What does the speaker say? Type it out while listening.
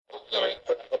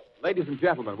Ladies and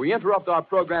gentlemen, we interrupt our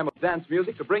program of dance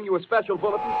music to bring you a special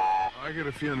bulletin. I get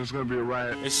a feeling there's going to be a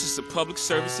riot. It's just a public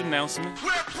service announcement.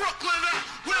 Where Brooklyn at?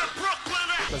 Where Brooklyn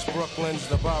at? Because Brooklyn's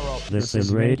the borough. This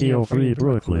is Radio Free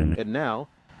Brooklyn. And now,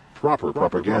 Proper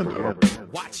propaganda.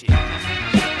 Watch it.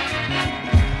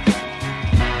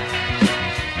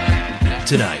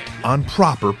 Tonight on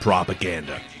Proper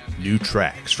Propaganda, new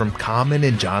tracks from Common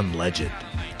and John Legend,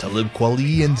 Talib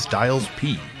Kweli Styles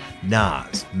P,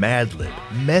 Nas, Madlib,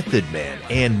 Method Man,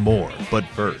 and more. But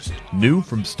first, new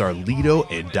from Starlito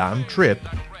and Don Trip,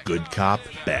 Good Cop,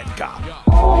 Bad Cop.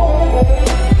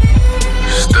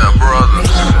 Step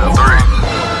Brothers, 3.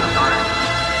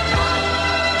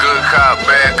 Good Cop,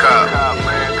 Bad Cop.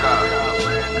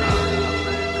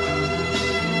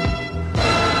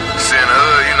 See, in the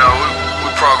hood, you know, we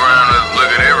programmed to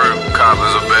look at every cop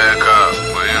as a bad cop.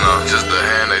 But, you know, just the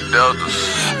hand they dealt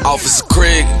us. Officer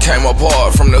Craig came up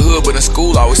hard from the hood, but in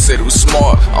school I always said he was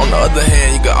smart. On the other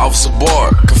hand, you got Officer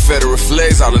Bart, Confederate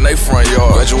flags out in their front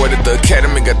yard. Graduated the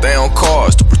academy, got their own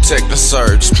cars to protect and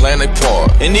serve, just playing their part.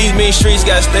 In these mean streets,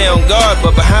 gotta stay on guard,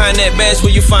 but behind that badge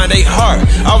where you find a heart.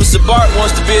 Officer Bart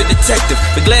wants to be a detective,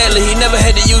 but gladly he never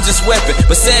had to use his weapon.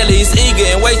 But sadly he's eager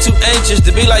and way too anxious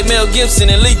to be like Mel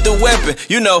Gibson and lethal weapon.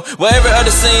 You know, where every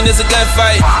other scene is a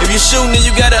gunfight. If you're shooting, then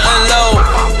you gotta unload.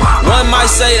 One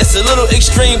might say that's a little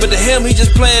extreme, but to him, he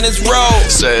just playing his role.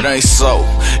 Say it ain't so.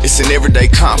 It's an everyday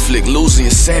conflict, losing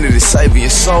your sanity, saving your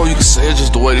soul. You can say it's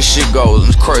just the way this shit goes. In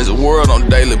this crazy world on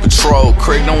daily patrol.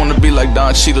 Craig don't wanna be like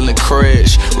Don Cheadle and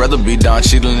Crash. Rather be Don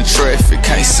Cheadle in traffic.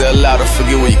 Can't sell out or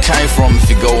forget where you came from if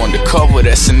you go undercover.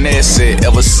 That's an asset.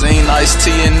 Ever seen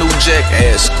Ice-T and New Jack?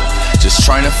 Ask. Just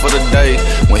training for the day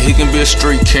when he can be a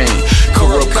street king.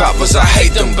 Corrupt coppers, I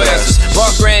hate them bastards.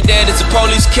 Bart granddad is a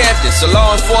police captain, so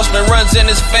law enforcement runs in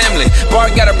his family.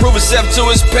 Bart gotta prove himself to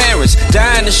his parents.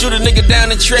 Dying to shoot a nigga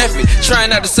down in traffic. Trying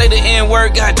not to say the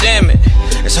N-word, goddammit.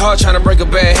 It's hard trying to break a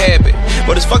bad habit,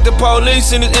 but it's fuck the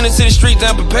police in the inner city street.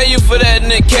 Don't prepare you for that in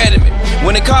the academy.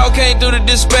 When the call came through the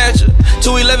dispatcher,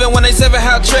 211-187,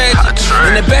 how tragic.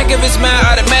 In the back of his mind,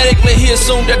 automatically he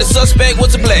assumed that the suspect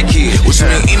was a black kid. Which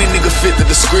mean any nigga fit the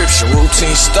description,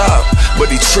 routine stop. But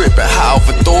he tripping, high off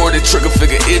authority, trigger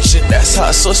figure itching. That's how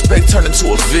a suspect turned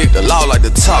into a victim. Law like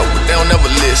to talk, but they don't never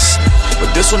listen.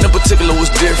 But this one in particular was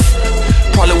different.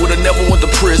 Probably would've never went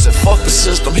to prison. Fuck the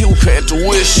system, he was paying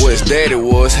tuition. Where his daddy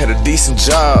had a decent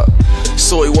job,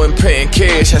 so he wasn't paying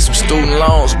cash. Had some student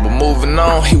loans, but moving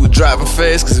on, he was driving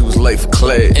fast cause he was late for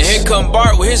class. And here come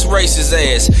Bart with his racist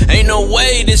ass. Ain't no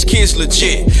way this kid's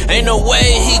legit. Ain't no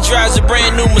way he drives a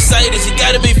brand new Mercedes. He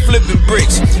gotta be flipping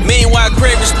bricks. Meanwhile,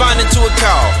 Craig responding to a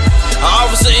call. An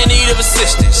officer in need of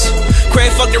assistance.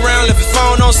 Craig fucked around, left his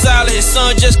phone on silent. His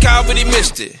son just called, but he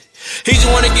missed it. He just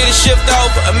wanna get his shift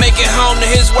over and make it home to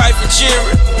his wife and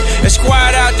children. It's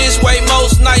quiet out this way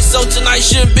most nights, so tonight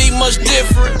shouldn't be much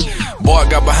different. Bart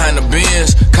got behind the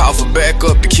Benz, called for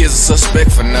backup, the kid's a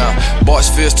suspect for now. Bart's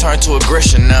fears turned to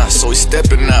aggression now, so he's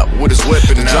stepping out with his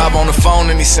weapon now. Drive on the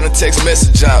phone and he sent a text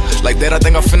message out. Like that, I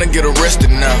think I'm finna get arrested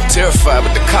now. Terrified,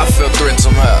 but the cop felt threatened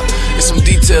somehow. It's some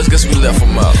details, guess we left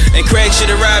him out. And Craig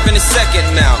should arrive in a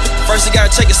second now. First he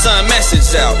gotta check his son's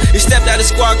message out. He stepped out of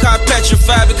squad car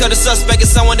petrified because the suspect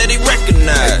is someone that he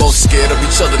recognized. They both scared of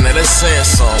each other, now that's saying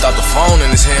something. Thought the phone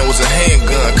in his hand was a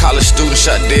handgun. College student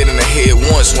shot dead in the head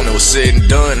once when it was said and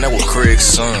done. That was Craig's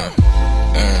son.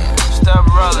 Step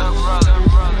brother.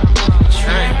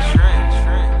 Trick.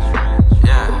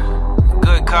 Yeah.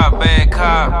 Good cop, bad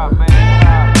cop.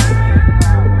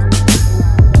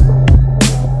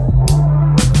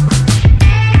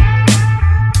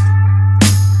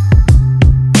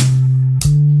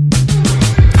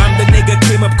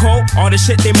 Up cold, all the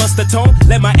shit they musta told.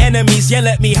 Let my enemies yell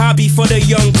at me, hobby for the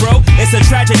young bro. It's a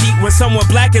tragedy when someone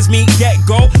black as me get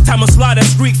go. Time of slaughter,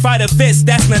 Street Fighter fist,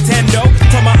 that's Nintendo.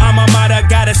 Tell my alma mater,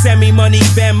 gotta send me money,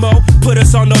 Venmo. Put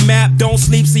us on the map, don't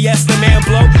sleep, siesta man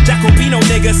blow. Jacobino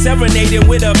nigga serenading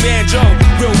with a banjo.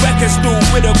 Real records through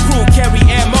with a crew, carry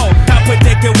ammo. I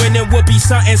predicted when it would be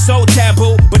something so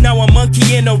taboo, but now I'm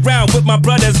monkeying around with my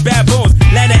brothers baboons.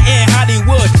 Atlanta and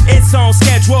Hollywood, it's on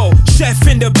schedule. Chef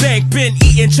in the bank, been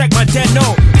eating, check my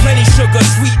deno. Plenty sugar,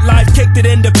 sweet life, kicked it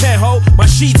in the penhole. My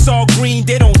sheets all green,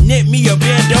 they don't knit me a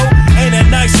bando. And a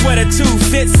nice sweater too,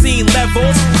 fit scene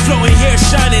levels. Flowing hair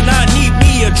shining, I need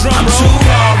me a drum roll. I'm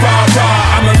too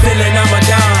raw, I'm a villain, I'm a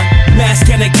don. Mask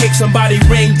and a kick, somebody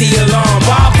ring the alarm.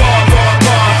 Bar,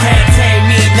 can't tame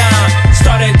me now.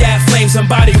 Started that flame,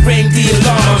 somebody ring the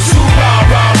alarm. I'm too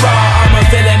raw, I'm a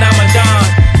villain, I'm a don.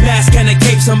 Mask and a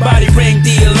cape, somebody ring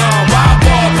the alarm. Bar,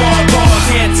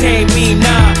 can't tame me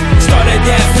now. Started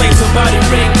that flame, somebody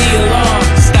ring the alarm.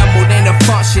 Stumbled in a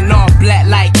function off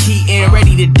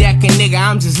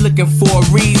just looking for a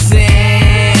reason.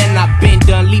 I've been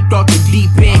done, leaped off the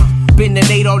deep end. Been and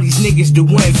ate all these niggas that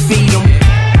wouldn't feed them.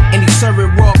 And he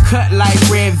serving raw cut like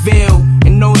Redville.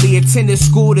 And only attended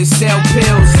school to sell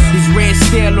pills. He's red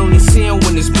still only seeing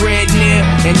when it's bread near.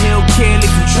 And he'll kill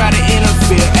if you try to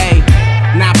interfere, ayy.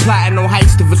 Not plotting no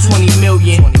heist for 20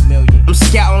 million. I'm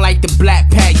scouting like the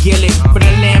Black Pat Gillet. For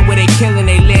the land where they killing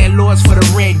they landlords for the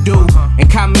rent due.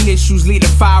 And common issues lead to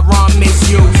firearm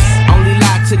misuse. Only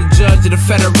lie to the judge of the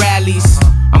federales.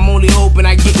 I'm only hoping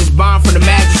I get this bond from the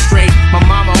magistrate. My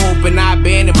mama hoping I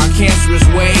abandon my cancerous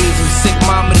ways. And sick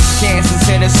mama this cancer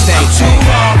in the state. I'm too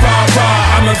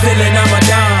raw. I'm a villain, I'm a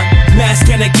don.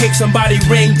 Mask and a kick, somebody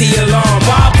ring the alarm.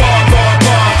 Raw,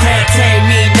 can't tame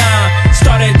me, nah.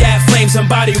 Started that flame,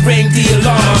 somebody ring the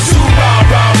alarm. I'm too raw.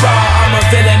 I'm a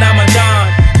villain, I'm a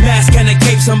don. Mask and a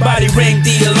cape, somebody ring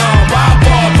the alarm. Raw,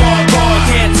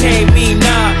 can't tame me,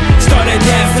 nah. Started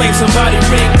that flame, somebody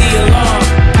ring the alarm.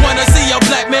 Wanna see a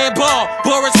black man ball,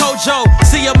 Boris Hojo.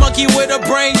 See a monkey with a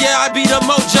brain, yeah, I be the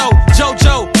mojo.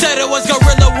 Jojo said it was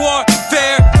guerrilla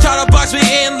warfare. Try to box me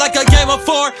in like a game of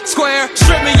 4 square.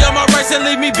 Strip me of my rights and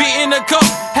leave me beating the coat.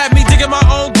 Have me digging my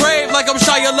own grave like I'm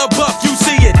Shia LaBeouf. You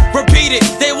see it, repeat it.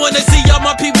 They wanna see all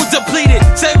my people depleted.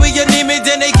 Say we anemic,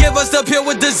 then they give us the pill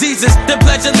with diseases. Then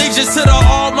pledge allegiance to the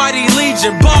almighty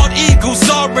legion. Bald eagle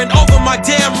soaring over my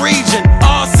damn region.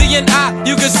 All seeing eye,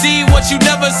 you can see what you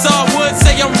never saw. Would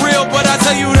say I'm real, but I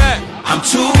tell you that I'm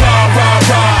too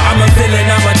raw. I'm a villain,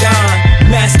 I'm a don.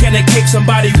 Mask and a kick,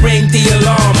 somebody ring the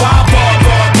alarm. Raw,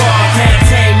 can't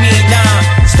tame me,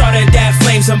 nah. Started that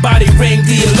flame, somebody ring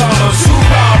the alarm. I'm too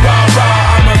raw.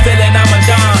 I'm a villain, I'm a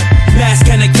don. Mask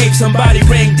and a cape, somebody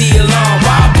ring the alarm.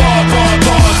 Raw,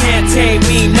 can't tame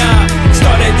me, nah.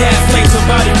 Started that flame,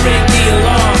 somebody ring the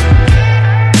alarm.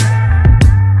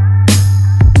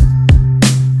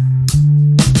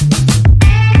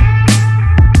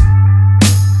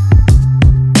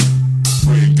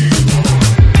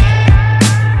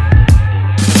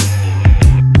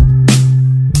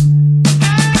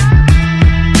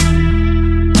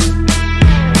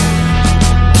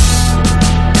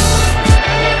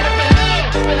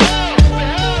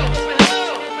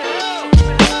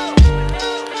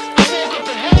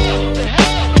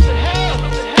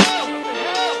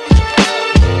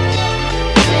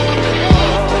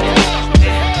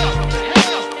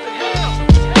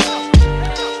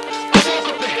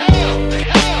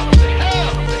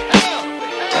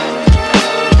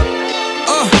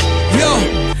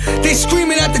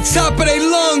 Top of their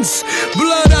lungs,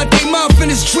 blood out their mouth and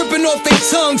it's dripping off their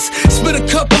tongues. Spit a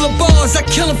couple of bars, I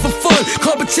kill them for fun.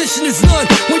 Competition is none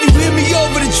when you hear me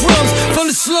over the drums.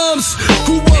 From the slums,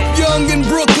 grew up young in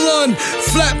Brooklyn.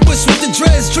 Flatbush with the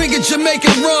dreads, drinking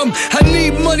Jamaican rum. I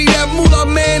need money, that moolah,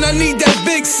 man, I need that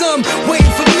big sum.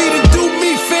 Waiting for me to do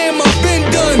me, fam, I've been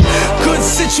done. Good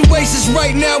situations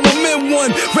right now, I'm in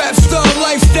one. Rap star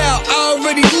lifestyle, I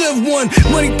already live one.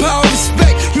 Money, power,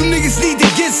 respect, you niggas need to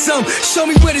get some. Show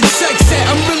me where the check's at,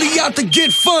 I'm really out to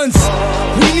get funds.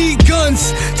 We need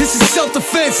guns, this is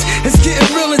self-defense. It's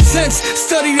getting real intense.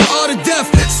 Study the art of death,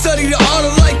 study the art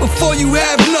of life before you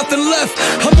have nothing left.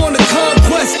 I'm on the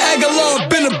conquest, Aguilar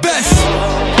been the best.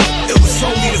 It was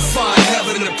only to find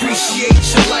heaven and appreciate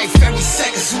your life. Every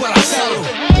second's what I tell them.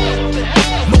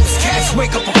 Most cats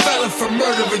wake up a felon for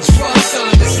murder and drug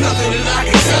selling. There's nothing that I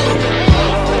can tell them.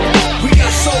 We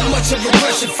got so much of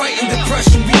aggression, fighting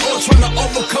depression. We all trying to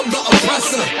overcome the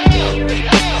oppressor.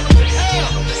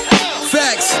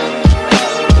 Facts.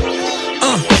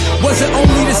 Was it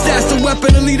only the stats, the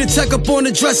weapon, the leader, check up on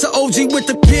the dresser. OG with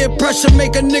the peer pressure,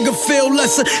 make a nigga feel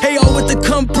lesser. AO with the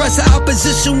compressor,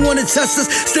 opposition wanna test us.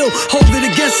 Still hold it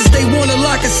against us, they wanna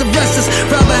lock us, arrest us.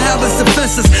 Rather have us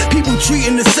defenseless, people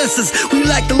treating the census. We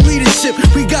lack the leadership,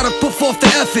 we gotta put forth the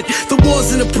effort. The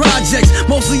wars in the projects,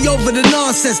 mostly over the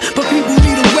nonsense. But people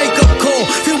need a wake up call,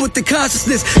 deal with the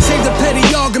consciousness. Save the petty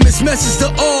arguments, message to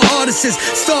all artists.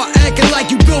 Start acting like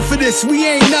you built for this, we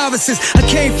ain't novices. I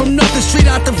came from nothing, straight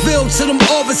out the village to them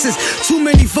offices. Too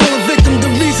many fallen victims, the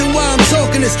reason why I'm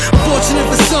talking is unfortunate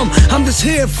for some. I'm just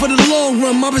here for the long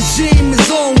run, my regime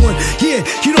is on one. Yeah,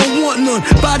 you don't want none,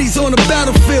 bodies on the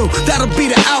battlefield, that'll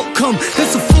be the outcome.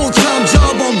 It's a full-time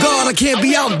job on God, I can't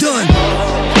be outdone.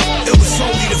 It was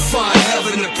only to find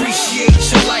heaven and appreciate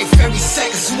your life. Every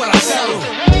second's what I tell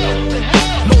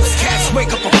them. Most cats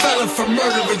wake up a felon for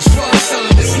murder and drug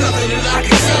selling. There's nothing that I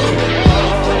can tell them.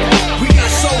 We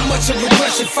got so much of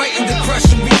aggression, fighting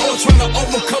depression. We all trying to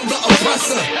overcome the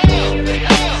oppressor.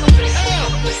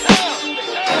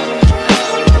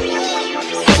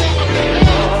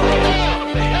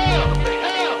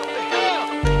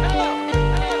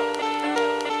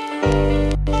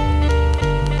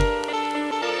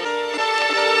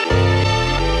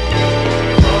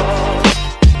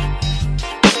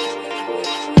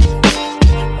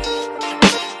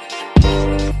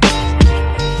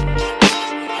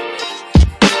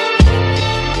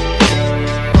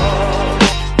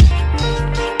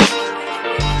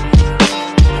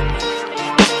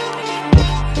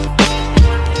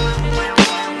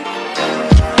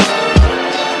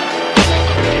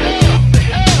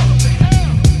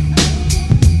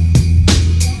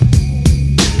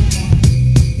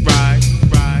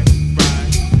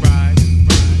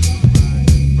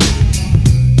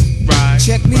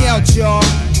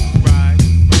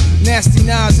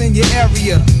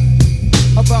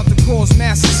 cause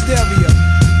mass hysteria.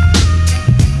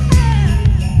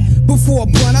 Before a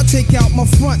blunt, I take out my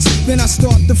fronts, then I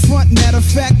start the front. Matter of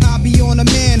fact, I'll be on a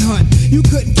manhunt. You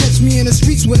couldn't catch me in the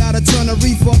streets without a ton of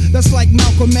reefer. That's like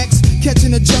Malcolm X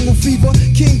catching a jungle fever.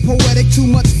 King poetic, too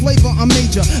much flavor, I'm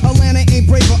major. Atlanta ain't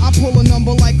braver, I pull a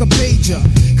number like a pager.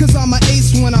 Cause I'm an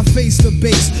ace when I face the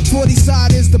base. 40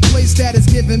 side is the place that is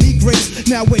giving me grace.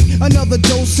 Now wait, another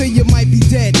dose and you might be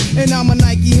dead. And I'm a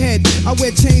Nike head, I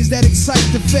wear chains that excite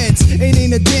the feds.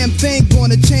 Ain't a damn thing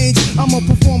gonna change. I'ma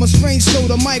perform a strange show,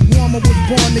 the mic warmer was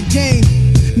born to game.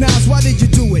 Nas, why did you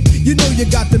do it? You know you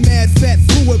got the mad fat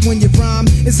fluid when you rhyme.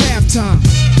 It's halftime.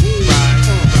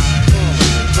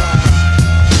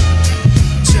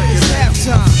 It's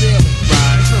halftime.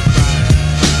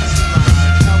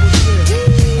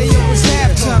 Hey yo, it's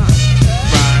halftime.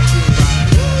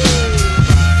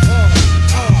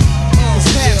 It's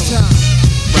halftime.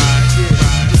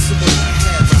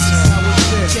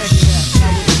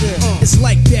 It's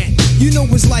like that. You know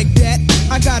it's like that.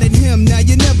 I got it him, now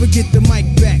you never get the mic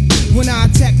back. When I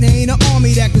attack, there ain't an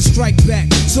army that can strike back.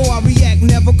 So I react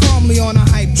never calmly on a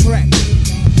hype track.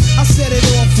 I set it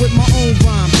off with my own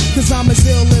rhyme, cause I'm as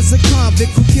ill as a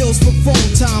convict who kills for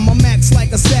phone time. I'm max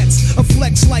like a sex, a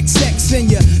flex like sex in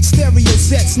your stereo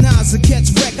sets. Nas a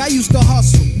catch wreck, I used to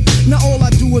hustle. Now all I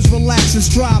do is relax and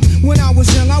strive. When I was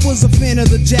young, I was a fan of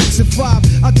the Jackson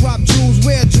 5. I drop jewels,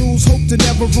 wear jewels, hope to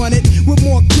never run it. With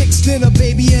more kicks than a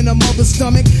baby in a mother's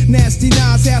stomach. Nasty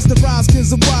Nas has to rise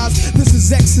cause of wise. This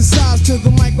is exercise till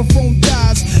the microphone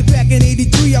dies. Back in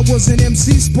 83, I was an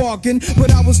MC sparking,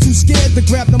 but I was too scared to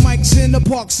grab the mics in the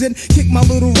parks and kick my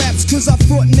little raps cause I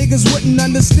thought niggas wouldn't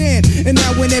understand. And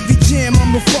now in every jam, I'm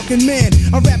the fucking man.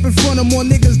 I rap in front of more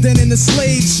niggas than in the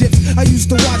slave ships. I used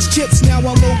to watch Chips, now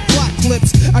I load plot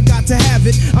clips. I got to have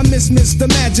it, I miss Mr.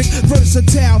 Magic.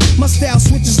 Versatile, my style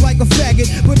switches like a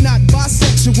faggot, but not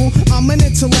bisexual. I'm an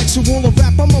intellectual, a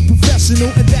rap, I'm a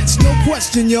professional, and that's no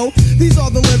question, yo. These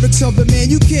are the lyrics of the man,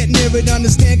 you can't near it,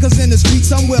 understand, cause in the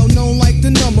streets I'm well known like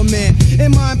the number man.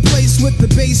 Am I in place with the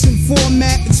bass and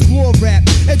format? Explore rap,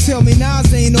 and tell me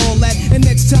Nas ain't all that. And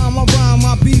next time I rhyme,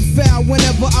 I be foul.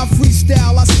 Whenever I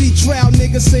freestyle, I see trial,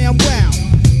 niggas say I'm wow.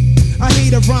 I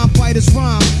hate a rhyme fighter's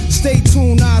rhyme. Stay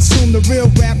tuned, I assume the real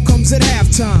rap comes at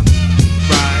halftime.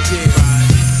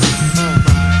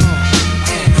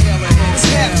 It's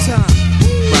halftime.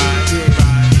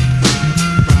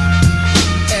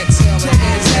 Exhale,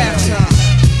 it's halftime.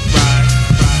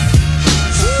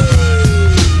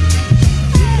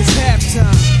 It's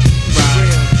halftime.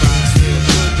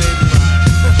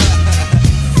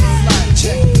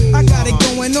 I got it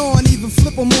going on, even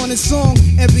flip a morning song.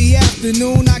 Every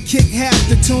afternoon I kick half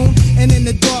the tune. And in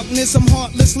the darkness I'm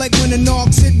heartless like when the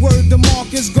knocks hit. Word to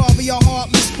Marcus Garvey, I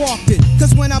hardly sparked it.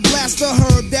 Cause when I blast the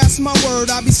herb, that's my word.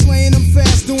 I be slaying them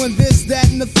fast, doing this, that,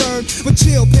 and the third. But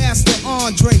chill, Pastor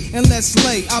Andre, and let's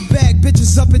lay. I bag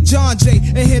bitches up at John Jay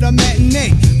and hit a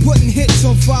matinee, putting hits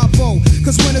on 5-0.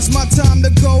 Cause when it's my time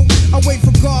to go, I wait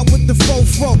for God with the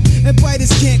fofo. And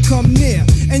biters can't come near.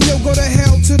 And yo, go to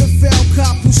hell to the fell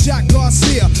cop who shot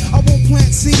Garcia. I won't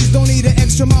plant seeds, don't need an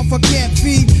extra mouth I can't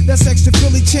feed. That's extra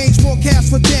Philly change, more cash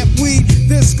for damp weed.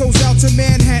 This goes out to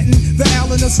Manhattan, the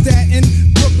Allen of Staten.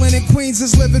 Brooklyn and Queens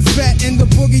is living fat in the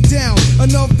boogie down.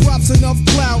 Enough props, enough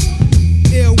clout.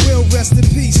 Ill will, rest in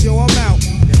peace, yo, I'm out.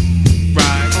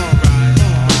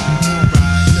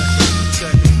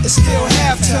 It's still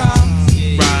halftime.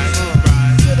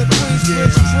 To the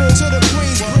Queensbridge crew, to the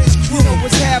Queensbridge crew, you know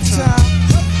it's halftime.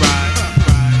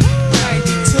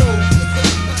 92.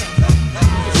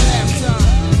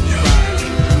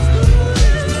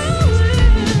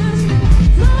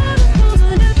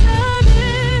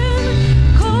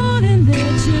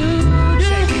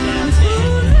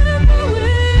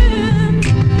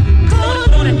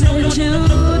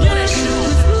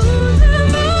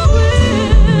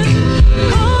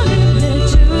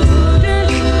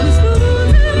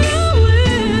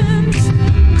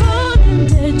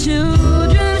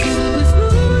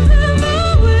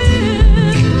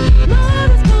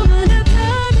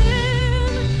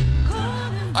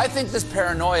 This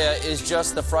paranoia is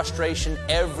just the frustration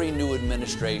every new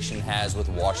administration has with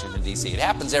Washington, D.C. It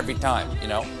happens every time, you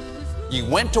know. You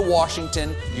went to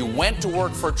Washington, you went to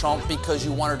work for Trump because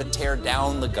you wanted to tear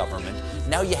down the government.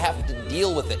 Now you have to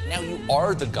deal with it. Now you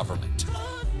are the government.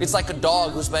 It's like a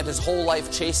dog who spent his whole life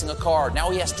chasing a car. Now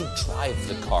he has to drive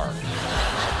the car.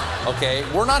 Okay?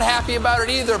 We're not happy about it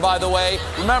either, by the way.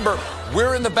 Remember,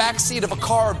 we're in the back seat of a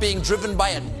car being driven by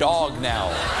a dog now.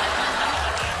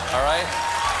 All right?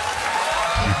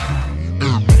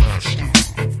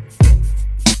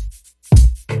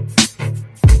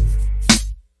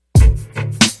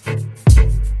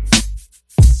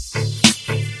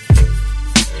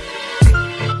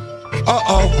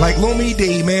 like Lumi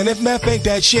D, man. If meth ain't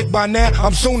that shit by now,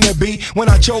 I'm soon to be. When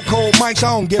I choke cold mics,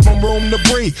 I don't give them room to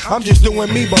breathe. I'm just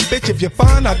doing me, but bitch, if you're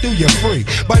fine, I do you free.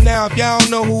 But now, if y'all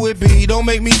don't know who it be, don't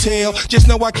make me tell. Just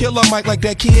know I kill a mic like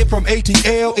that kid from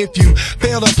ATL. If you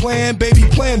fail to plan, baby,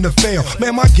 plan to fail.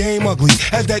 Man, my game ugly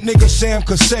as that nigga Sam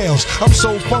Cassell's. I'm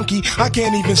so funky, I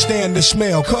can't even stand the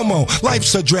smell. Come on,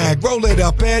 life's a drag, roll it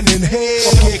up and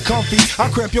inhale. Get comfy, I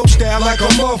cramp your style like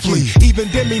a monthly. Even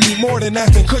Demi need more than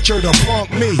Ashton Kutcher to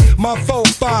punk me. My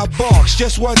 4-5 barks,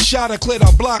 just one shot of clear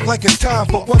the block like it's time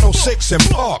for 106 and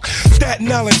Park.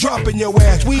 Staten Island dropping your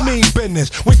ass, we mean business.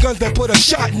 With guns that put a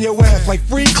shot in your ass like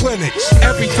free clinics.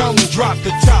 Every time we drop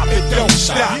the top, it don't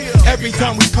stop. Every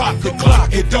time we pop the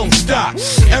Glock, it don't stop.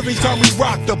 Every time we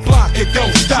rock the block, it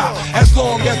don't stop. As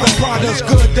long as the product's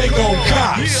good, they gon'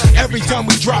 cop. Every time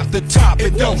we drop the top,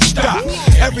 it don't stop.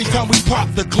 Every time we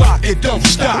pop the Glock, it don't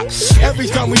stop. Every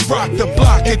time we rock the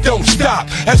block, it don't stop.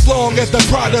 As long as the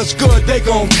product's good, they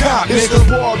gon' cop. It's the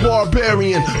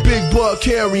barbarian, big bug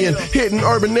carrying, hitting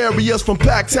urban areas from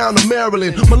Packtown to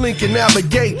Maryland. My Lincoln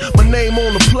navigate, my name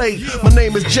on the plate. My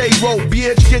name is J-Ro,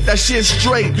 bitch, get that shit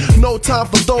straight. No time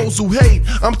for those who hate.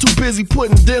 I'm too busy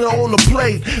putting dinner on the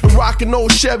plate and rocking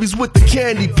those Chevys with the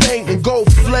candy paint and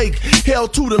gold flake. Hell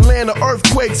to the land of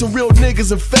earthquakes and real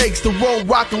niggas and fakes. The road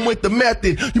rocking with the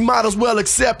method, you might as well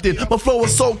accept it. My flow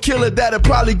is so killer that it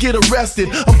probably get arrested.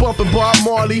 I'm bumping Bob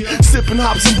Marley, sipping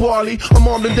hops and barley. I'm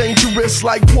armed and dangerous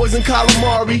like poison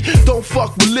calamari. Don't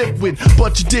fuck with liquid,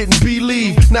 but you didn't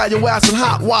believe. Now your ass in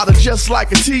hot water just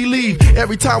like a tea leaf.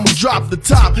 Every time we drop the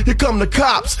top, here come the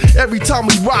cops. Every time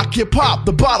we rock hip hop,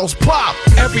 the bottles pop.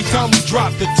 Every time we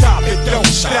drop the top, it don't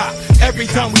stop. Every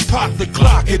time we pop the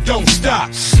Glock, it don't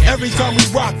stop. Every time we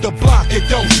rock the block, it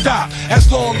don't stop.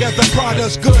 As long as the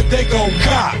product's good, they gon'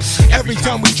 cop. Every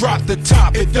time we drop the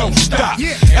top, it don't stop.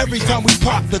 Every time we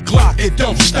pop the Glock, it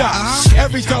don't stop.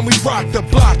 Every time we rock the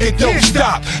block, it don't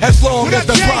stop. As long as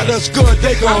the product's good,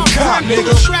 they gon' cop,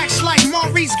 nigga. Tracks like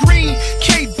Maurice Green,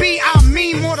 KB, I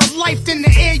mean more to life than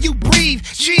the air you breathe.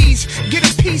 Jeez, get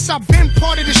a piece, I've been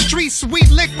part of the streets.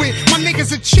 Sweet liquid, my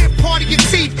niggas a chip, part of your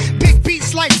teeth. Big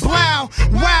beats like Blau,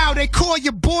 wow, they call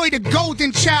your boy the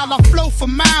golden child. I flow for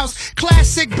miles,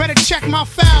 classic, better check my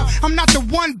foul. I'm not the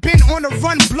one been on the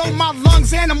run, blow my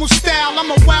lungs, animal style.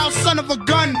 I'm a wild son of a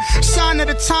gun, sign of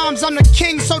the times, I'm the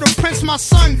king, so the prince my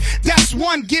son. That's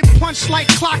one, get punched like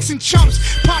clocks and chumps.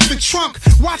 Pop the trunk,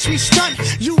 watch me stunt,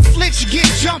 you flitch, get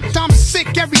jumped. I'm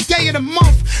sick every day of the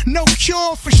month, no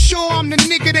cure for sure, I'm the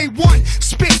nigga they want.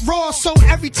 Spit raw, so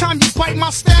every time you bite my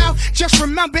style, just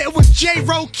remember it was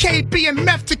J-Ro, KB, and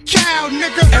Meth to Cow,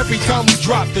 nigga. Every time we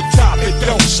drop the top, it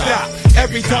don't stop.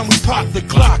 Every time we pop the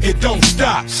Glock, it don't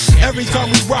stop. Every time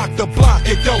we rock the block,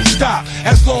 it don't stop.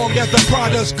 As long as the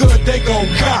product's good, they gon'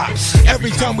 cop.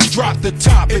 Every time we drop the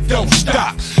top, it don't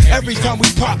stop. Every time we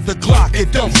pop the Glock,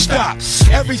 it don't stop.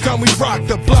 Every time we rock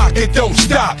the block, it don't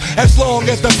stop. As long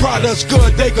as the product's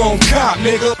good, they gon' cop,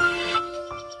 nigga.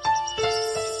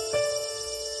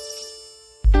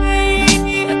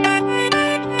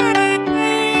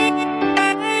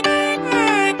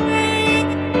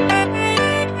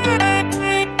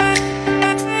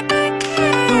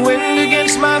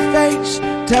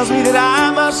 Tells me that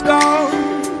I must go.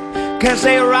 Can't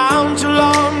stay around too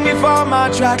long before my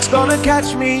track's gonna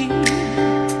catch me.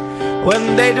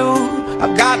 When they do,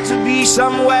 I've got to be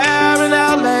somewhere in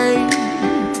LA,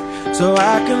 so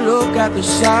I can look at the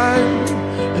sun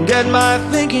and get my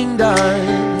thinking done.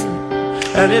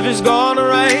 And if it's gonna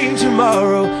rain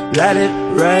tomorrow, let it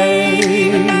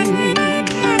rain.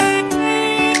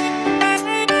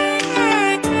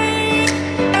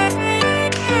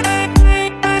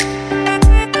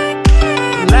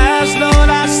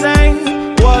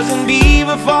 Was in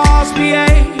Beaver Falls, PA,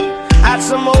 at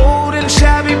some old and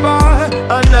shabby bar.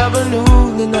 I never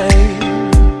knew the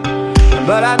name,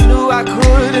 but I knew I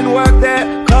couldn't work there,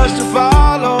 'cause to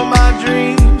follow my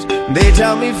dreams, they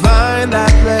tell me find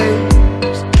that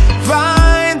place,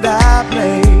 find that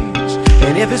place.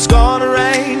 And if it's gonna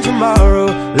rain tomorrow,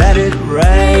 let it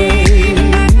rain.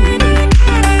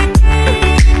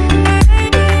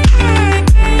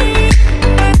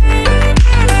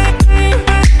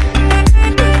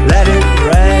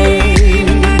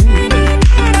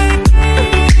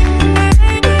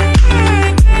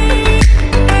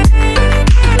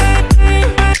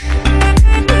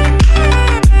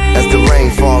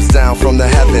 Down from the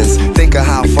heavens, think of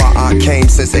how far I came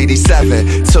since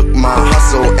 87. Took my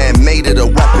hustle and made it a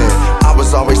weapon. I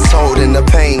was always told in the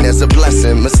pain there's a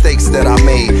blessing. Mistakes that I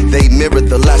made, they mirrored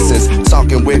the lessons.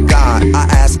 Talking with God, I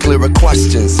ask clearer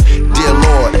questions. Dear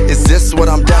Lord, is this what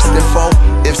I'm destined for?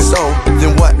 If so,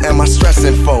 then what am I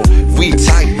stressing for? We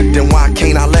tight, then why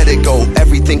can't I let it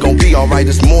alright,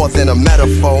 it's more than a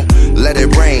metaphor. Let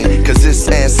it rain, cause it's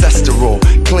ancestral.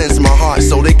 Cleanse my heart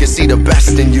so they can see the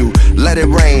best in you. Let it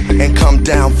rain and come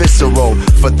down visceral.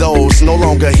 For those no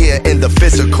longer here in the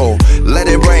physical. Let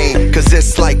it rain, cause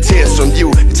it's like tears from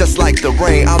you. Just like the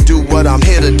rain, I'll do what I'm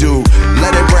here to do.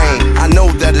 Let it rain, I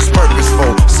know that it's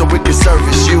purposeful, so it can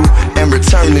service you and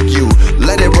return to you.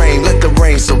 Let it rain, let the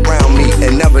rain surround me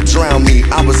and never drown me.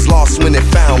 I was lost when it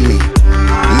found me.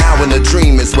 Now in the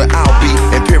dream is where I'll be.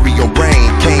 Imperial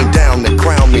rain came down to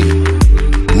crown me.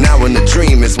 Now in the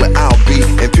dream is where I'll be.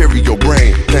 Imperial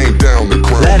rain came down to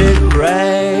crown me. Let it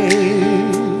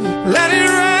rain. Let it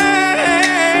rain.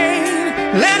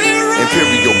 Let it rain.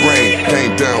 Imperial rain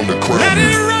came down to crown me. Let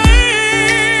it rain.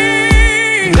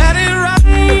 Let it rain.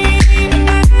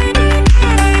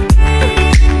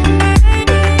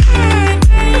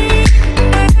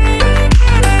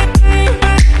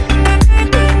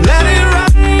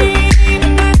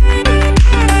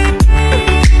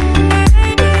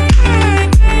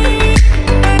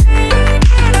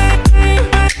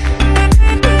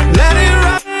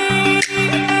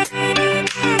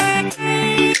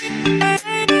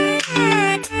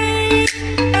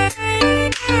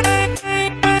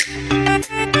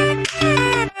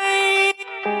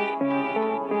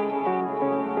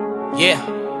 Yeah.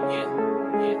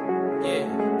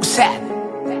 What's happening?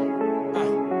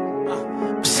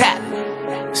 What's happening?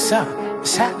 What's up?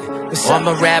 What's happening? What's up? All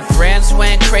my rap friends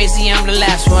went crazy, I'm the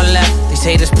last one left. These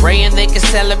haters praying they can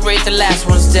celebrate the last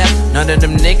one's death. None of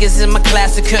them niggas in my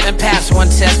class that couldn't pass one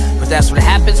test. But that's what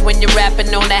happens when you're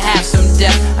rapping on to have some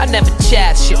depth. I never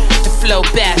chat shit, the flow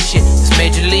bad shit. It's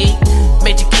major league,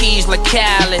 major keys like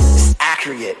Khaled. It's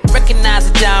accurate. Recognize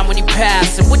a dime when you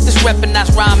pass it. With this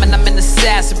weaponized rhyming, I'm an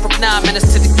assassin. From 9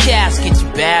 minutes to the casket, you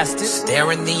bastard.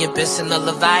 Stare in the abyss in the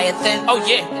Leviathan. Oh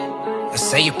yeah. Let's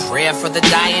say a prayer for the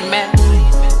dying man.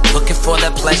 Looking for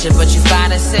that pleasure, but you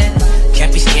find it sin.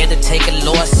 Can't be scared to take a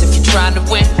loss if you're trying to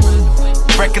win.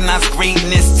 Recognize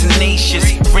greatness,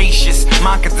 tenacious, gracious.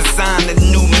 Mine can design a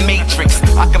new matrix.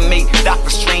 I can make Dr.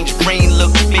 Strange brain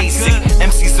look basic.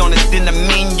 MC's on the dinner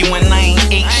menu and I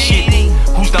ain't ate shit.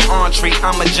 Who's the entree?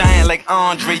 I'm a giant like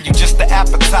Andre. You just the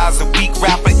appetizer, weak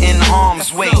rapper in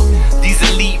harm's way. These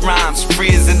elite rhymes,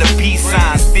 prayers and the peace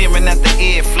signs. Staring at the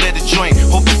air, flare the joint,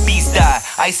 hope the beast die.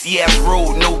 Icy ass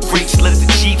road, no brakes, let the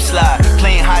Jeep slide.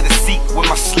 Playing hide and seek with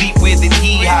my sleep, where did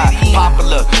he hide?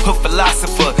 Popular, hood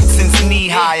philosopher, since knee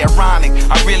high. Ironic,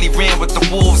 I really ran with the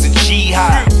wolves and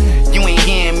G-High. You ain't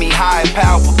hearing me, higher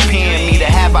power preparing me to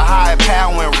have a higher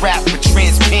power and rap with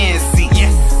transparency.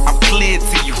 I'm clear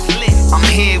to you, I'm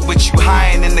here with you,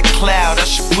 higher in the cloud. I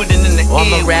should put it in the all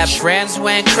air. my rap friends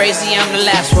went crazy, I'm the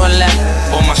last one left.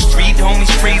 All my street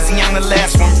homies crazy, I'm the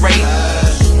last one right.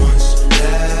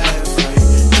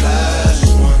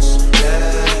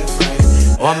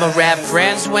 All my rap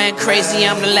friends went crazy,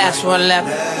 I'm the last one left.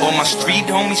 All my street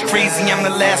homies crazy, I'm the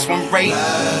last one right.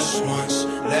 Last ones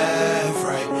left,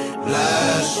 right.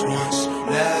 Last ones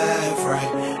left,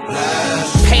 right.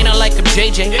 Last. Painter like I'm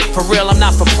JJ. For real, I'm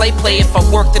not for play. If I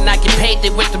work, then I get paid.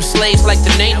 They with them slaves like the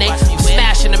Nene. I'm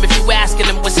smashing them if you asking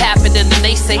them what's happening, then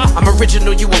they say I'm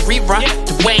original, you a rerun.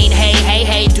 Dwayne,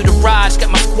 hey, do the Raj.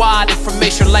 Got my squad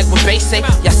information like what Bay say.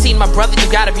 Y'all seen my brother,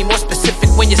 you gotta be more specific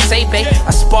when you say bae.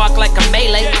 I spark like a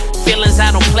melee. Feelings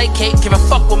I don't placate. Give a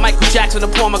fuck what Michael Jackson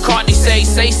or Paul McCartney say.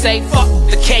 Fuck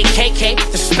the KKK.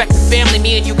 Disrespect the family,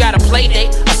 me and you got a play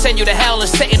date. I'll send you to hell and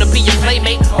Satan to be your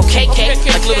playmate. Okay,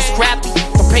 like little Scrappy.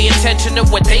 Don't pay attention to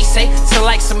what they say. So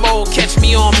like some old catch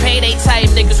me on payday type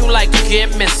niggas who like to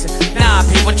get missing. Nah,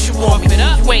 babe, what you want me?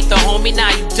 You ain't the homie,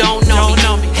 now you don't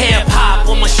know me. Hip hop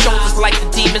on my shoulders like the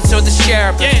demons or the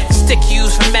cherubim. Stick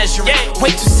used for measuring.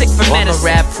 Way too sick for medicine. All my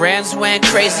rap friends went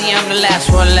crazy, I'm the last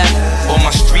one left. All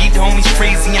my street homies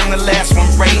crazy, I'm the last one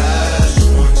right.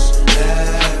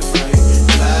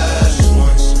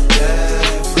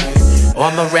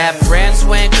 All my rap friends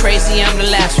went crazy, I'm the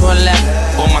last one left.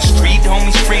 All my street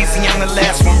homies crazy, I'm the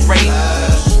last one right.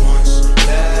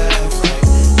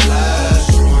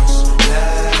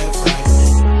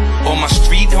 All my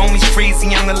street homies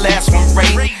crazy, I'm the last one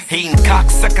right. Hating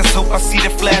cocksuckers, hope I see the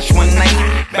flash one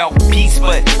night. About peace,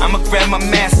 but I'ma grab my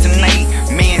mask tonight.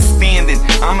 Man standing,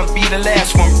 I'ma be the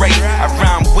last one right. I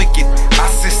rhyme wicked, I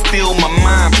sit still, my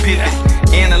mind pivot.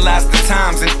 Analyze the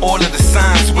times and all of the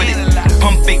signs with it.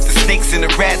 Pump fake the snakes and the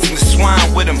rats and the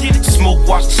swine with them. Smoke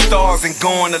watch the stars and go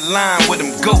on the line with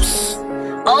them ghosts.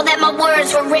 Oh, that my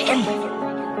words were written.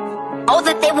 Oh,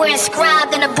 that they were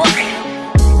inscribed in a book.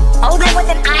 Oh, that with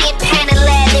an iron pen and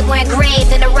lead they were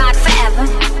engraved in the rock forever.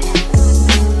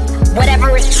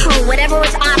 Whatever is true, whatever whatever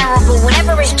is honorable,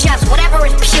 whatever is just, whatever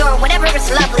is pure, whatever is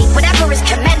lovely, whatever is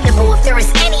commendable, if there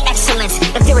is any excellence,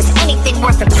 if there is anything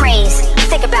worth the praise,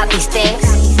 think about these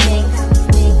things.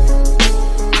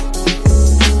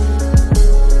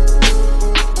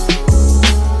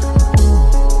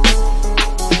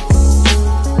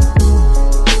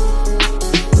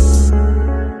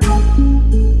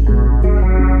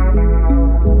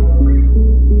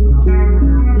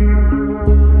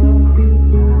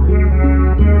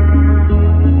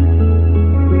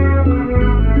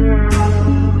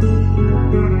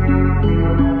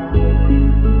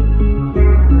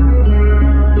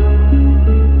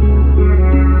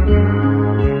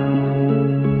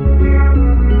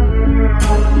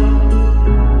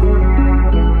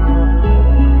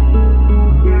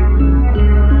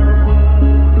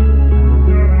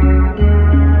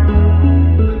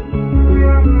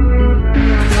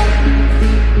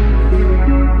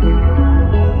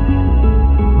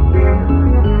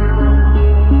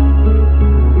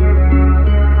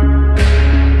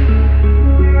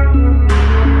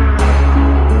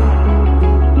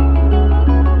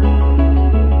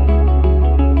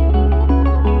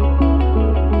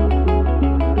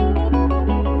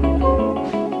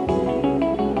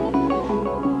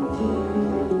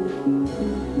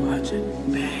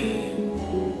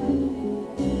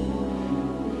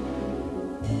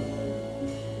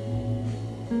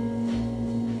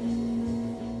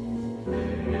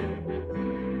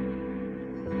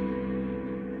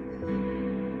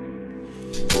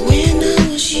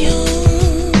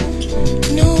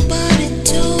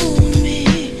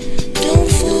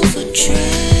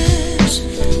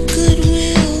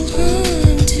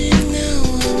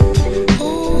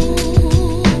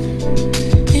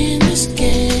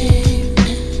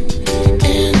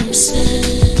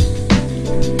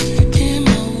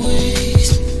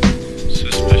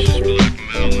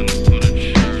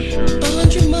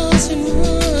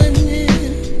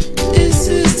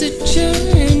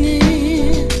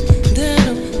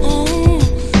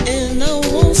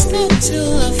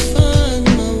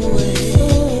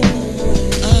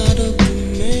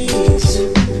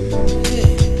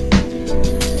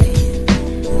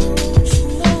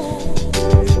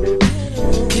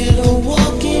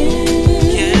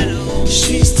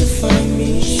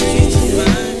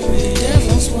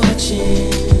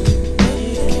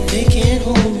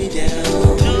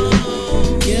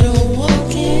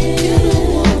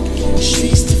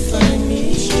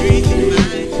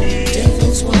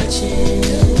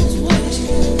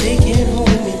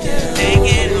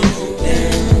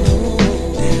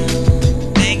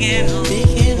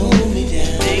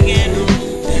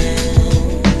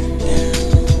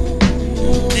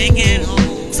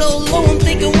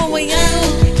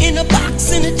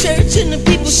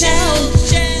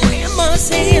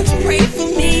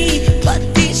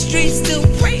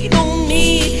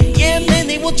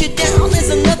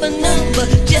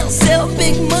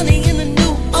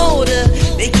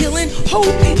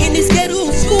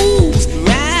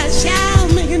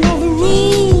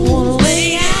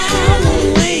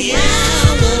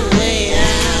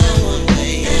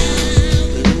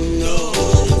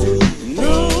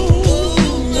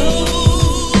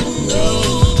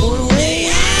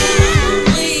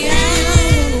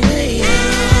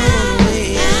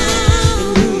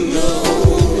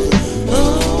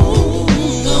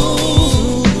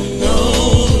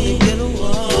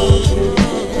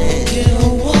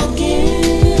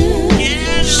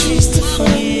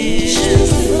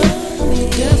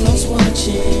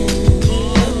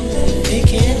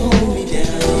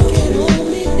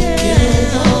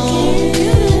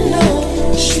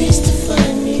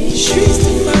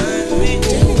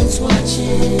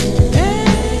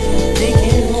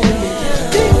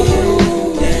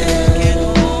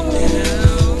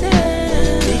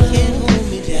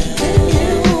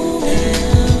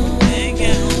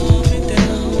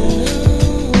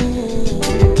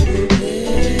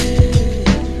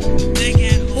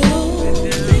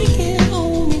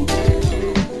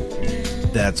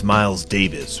 Miles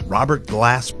Davis, Robert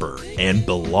Glasper, and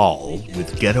Bilal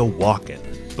with Ghetto Walkin'.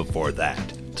 Before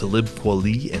that, Talib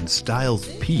Kweli and Styles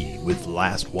P with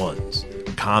Last Ones.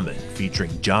 Common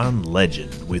featuring John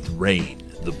Legend with Rain,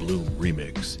 the Bloom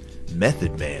remix.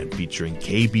 Method Man featuring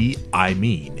KB, I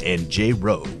Mean, and J.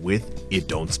 Rowe with It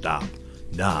Don't Stop.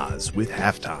 Nas with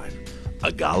Halftime.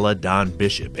 Agala Don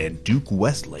Bishop and Duke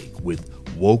Westlake with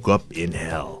Woke Up in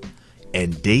Hell.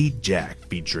 And Dade Jack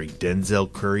featuring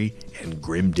Denzel Curry and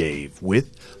Grim Dave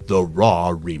with the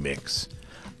Raw remix.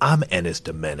 I'm Ennis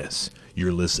the Menace.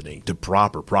 You're listening to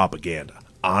Proper Propaganda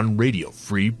on Radio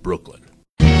Free Brooklyn.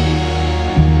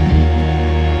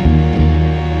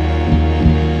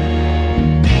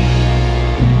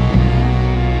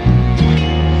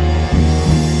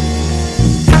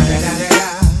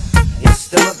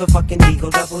 motherfucking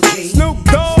Eagle Double G. Snoop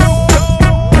Dogg.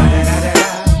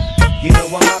 You know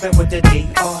I'm mobbing with the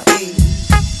D.R.E.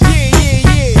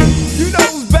 Yeah. You know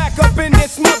who's back up in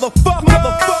this motherfucker.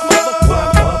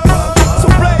 So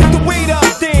blaze the weed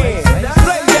up then.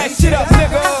 Blaze that shit up,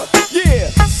 nigga. Yeah,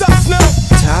 sup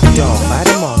Snoop. Top dog, light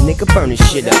 'em all, nigga, burn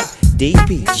this shit up.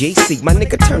 DPGC, my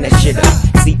nigga, turn that shit up.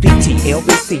 CPT,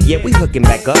 LBC, yeah, we hooking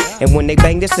back up. And when they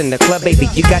bang this in the club, baby,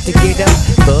 you got to get up.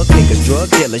 Thug niggas, drug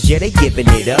dealers, yeah, they giving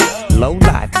it up. Low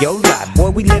life, yo life, boy,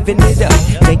 we living it up.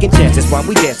 Taking chances while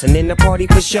we dancing in the party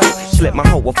for sure. Slip my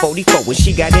hoe a 44 when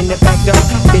she got in the back door.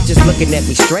 Bitches looking at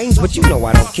me strange, but you know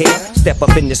I don't care. Step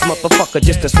up in this motherfucker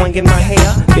just to swing in my hair.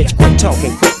 Bitch, quit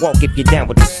talking, quit walk if you're down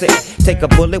with the sick. Take a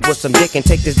bullet with some dick and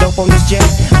take this dope on this jet.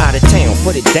 Out of town,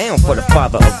 put it down for the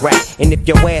father of rap. And if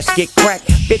your ass get cracked,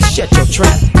 bitch, shut your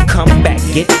trap. Come back,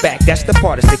 get back, that's the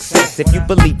part of success. If you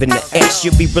believe in the X,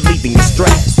 you'll be relieving your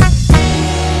stress.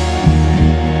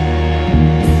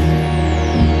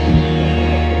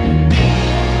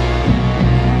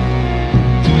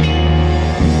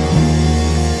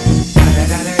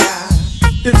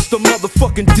 It's the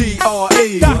motherfucking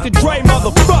D.R.E. Dr. Dre,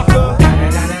 motherfucker.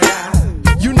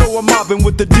 You know I'm mobbing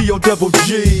with the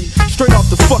D.O.G. Straight off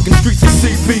the fucking streets of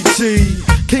CBT.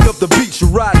 King up the beach, you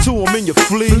ride to him in your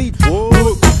fleet.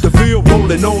 Wood, the Ville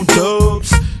rolling on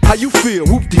dubs. How you feel?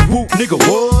 Whoop-de-whoop, nigga,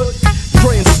 what?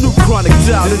 Dre and Snoop chronic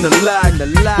down in the lag.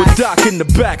 With Doc in the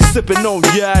back, sipping on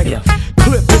yak.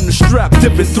 Clip in the strap,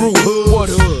 dipping through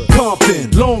hoods.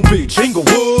 Compton, Long Beach,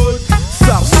 Inglewood.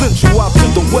 South Central out to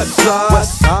the west side.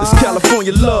 This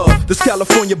California love, this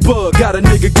California bug. Got a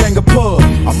nigga gang of pub.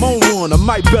 I'm on one, I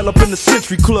might bell up in the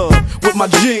Century Club with my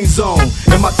jeans on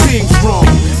and my team strong.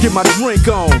 Get my drink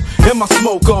on and my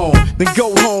smoke on, then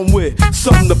go home with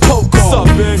something to poke on.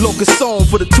 Locust song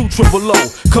for the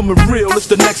 200. Coming real, it's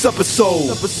the next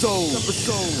episode.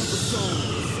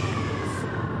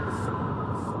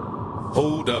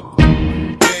 Hold up,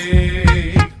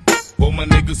 hey, for my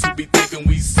niggas who be thinking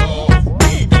we soft,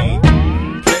 we gon'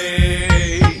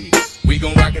 play. We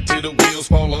gon' rock it till the wheels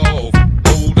fall off.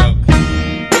 Hold up,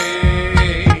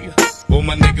 hey, for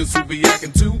my niggas who be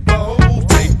acting too bold,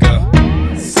 take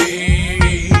a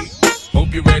seat.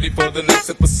 Hope you're ready for the next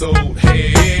episode.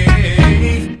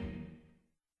 Hey,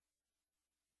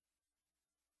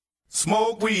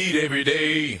 smoke weed every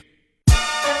day.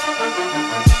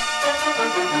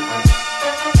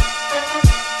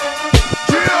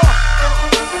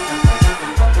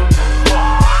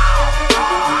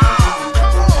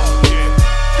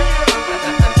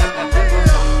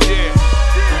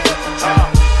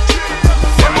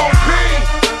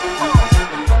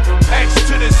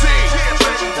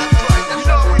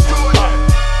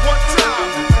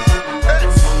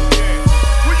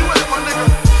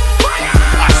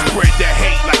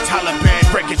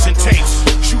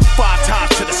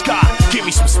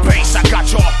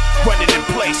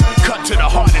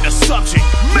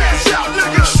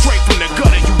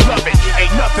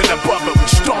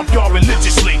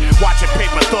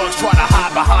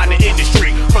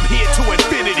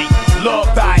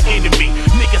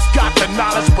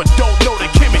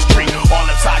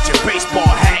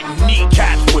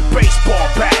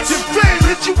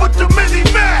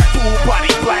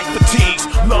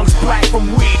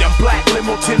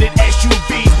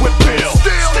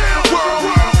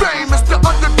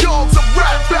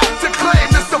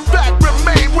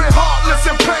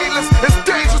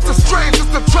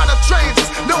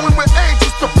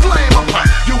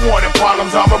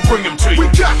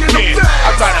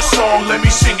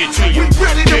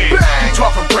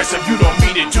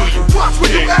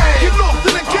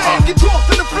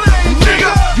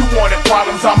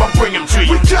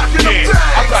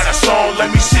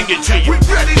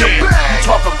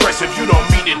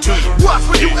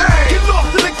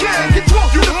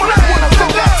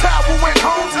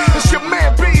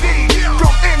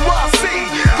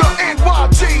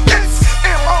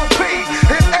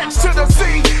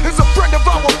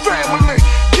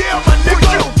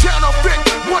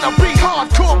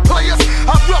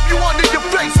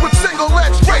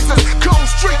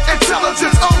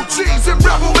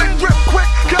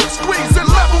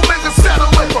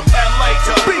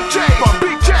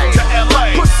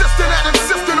 Persistent at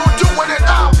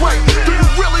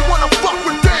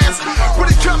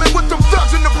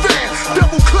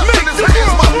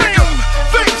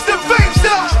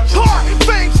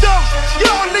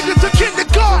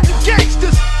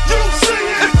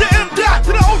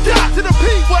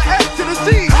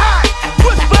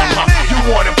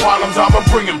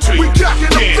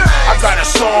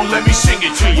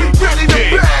to you.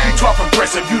 You talk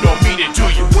aggressive, you don't mean it, do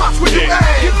you? Watch where you at.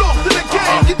 Get lost in the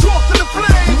game, get tossed in the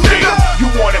flames, nigga. You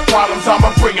wanted problems,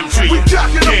 I'ma bring them to you.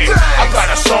 I got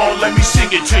a song, let me sing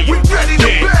it to you.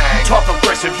 You talk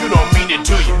aggressive, you don't mean it,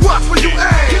 do you? Watch where you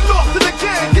at. Get lost in the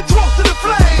game, get tossed in the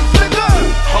flames, nigga.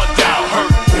 Hunt down,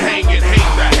 hurt, hang and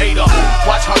hate the hater.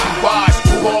 Watch how you rise,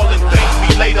 fall and thank me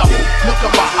later. Look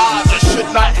at my eyes, I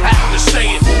should not have to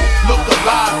say it. Look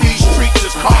alive, these streets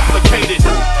is complicated.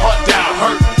 Hunt down,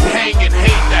 hurt, hang and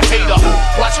hate the hater.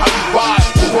 Watch how you rise,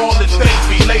 fall and thank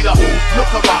me later.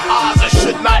 Look at my eyes, I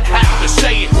should not have to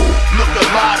say it. Look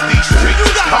alive, these streets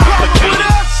is complicated.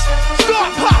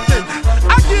 Start popping.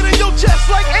 I get in your chest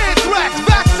like anthrax.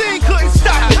 Vaccine couldn't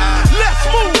stop it. Let's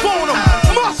move on them.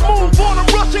 Must move on them.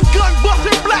 Russian gun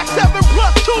busting black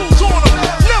 7+2s on them.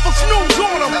 Never snooze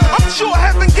on them. I'm sure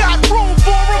heaven got room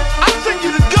for them. I send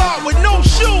you to God with no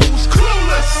shoes.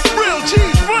 Clueless. Real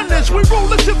G's run this. We rule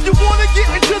this. If you wanna get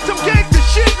into some gangster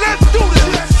shit, let's do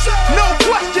this. No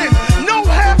question. No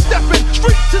half stepping.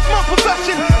 Streets is my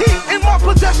profession. Heat in my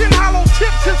possession. Hollow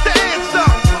tips is the answer.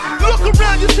 Look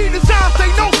around, you see the signs, say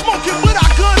no smoking, but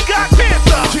our gun got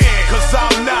cancer. Yeah, cause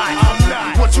I'm not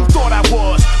what you thought I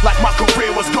was. Like my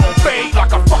career was gon' fade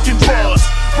like a fucking buzz.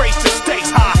 Raise the stakes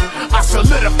high, I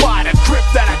solidify the grip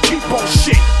that I keep on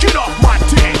shit. Get off my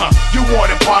dick. You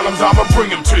wanted problems, I'ma bring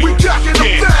them to you.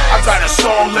 I got a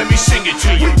song, let me sing it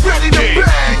to you.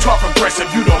 You talk aggressive,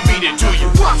 you don't mean it, do you?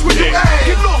 Watch where you at.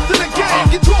 Get lost in the game,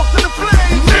 get tossed in the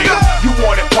flames, nigga. You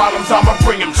wanted problems, I'ma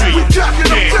bring them to you.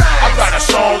 I got a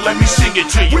song, let me sing it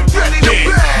to you.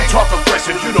 You talk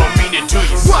aggressive, you don't mean it, do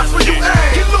you? Watch where you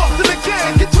at. Get lost in the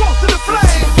game, get tossed in the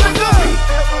flames, nigga.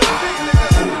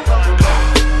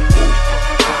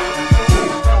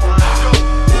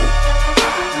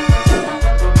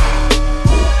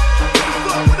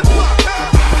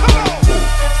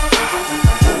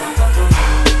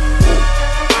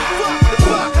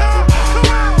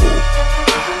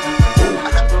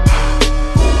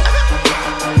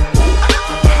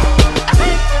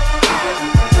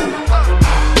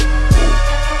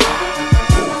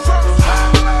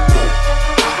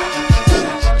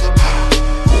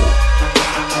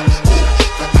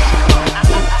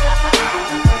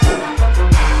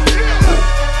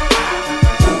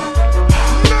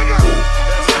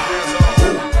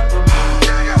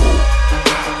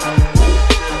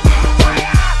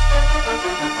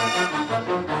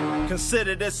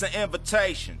 Consider this an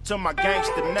invitation to my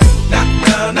gangster nation.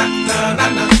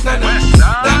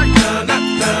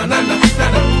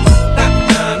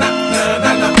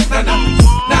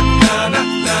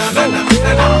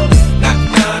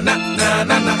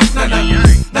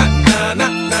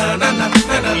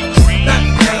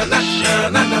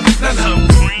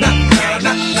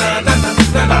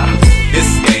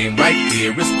 This game right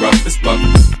here is rough as fuck.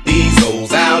 These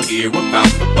hoes out here about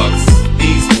the bucks.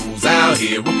 These fools out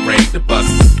here afraid to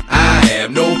bust. I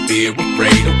have no fear,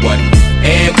 afraid of what?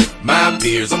 And with my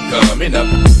peers I'm coming up.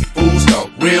 Fools talk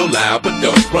real loud but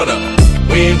don't run up.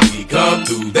 When we come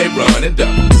through they run and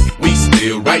duck. We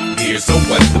still right here, so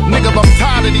what the fuck? Nigga, I'm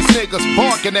tired of these niggas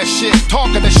barking that shit,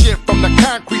 talking that shit from the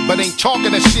concrete, but ain't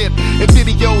talking that shit. And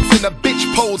videos in a bitch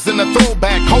pose in a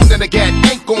throwback, holding the gat,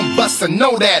 ain't gon' bust and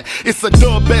know that. It's a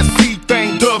dub SC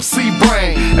thing, dub C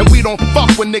brain. And we don't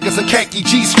fuck with niggas in khaki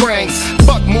G strings.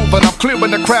 Fuck moving, I'm clearing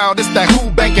the crowd. It's that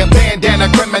who banking bandana,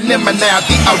 criminal now,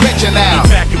 the original.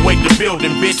 Evacuate the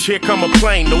building, bitch, here come a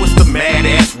plane. No, it's the mad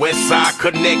ass West Side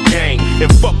Connect gang.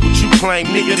 And fuck what you claim,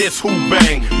 nigga, this who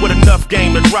bang. With enough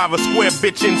game to drive a square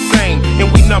bitch insane. And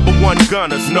we #1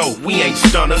 gunners, no, we ain't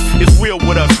stunners. It's real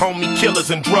with us, homie, killers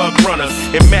and drug runners.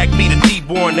 And Mac be the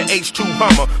D-born, the H2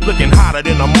 Hummer. Looking hotter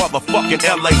than a motherfucking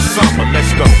LA summer,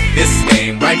 let's go. This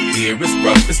game right here is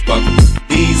rough as fuck.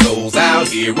 These hoes out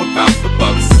here about the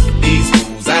bucks. These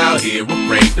fools out here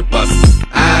afraid to bust.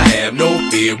 I have no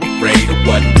fear, afraid of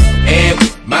what? And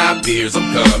with my peers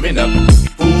I'm coming up.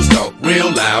 Fools talk real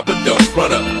loud but don't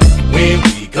run up. When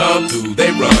we come through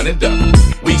they run and duck.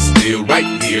 We still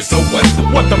right here, so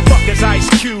what the fuck is Ice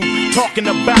Cube talking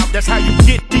about? That's how you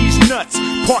get these nuts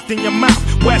parked in your mouth.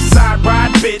 West Side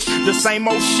ride, bitch, the same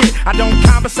old shit. I don't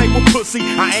conversate with pussy,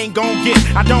 I ain't gon' get.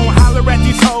 I don't holler at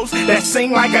these hoes that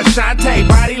sing like Ashanti,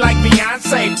 body like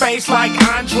Beyonce, face like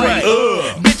Andre.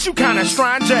 Bitch, you kinda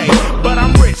strange, but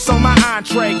I'm rich, so my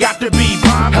entree got to be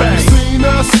Bombay. Have you seen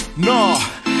us? No.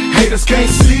 Haters can't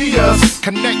see us.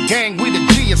 Connect gang, we the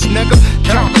G's, nigga.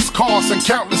 Countless cars and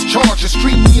countless charges.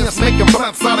 Street years making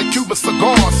blunts out of Cuban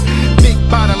cigars. Fake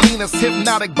bodilinas,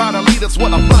 hypnotic body leaders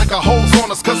with a black of holes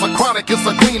on us, cause a chronic is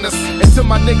a greenest. And to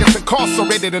my niggas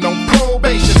incarcerated and on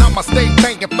probation, I'ma stay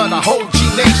banking for the whole G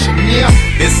Nation, yeah.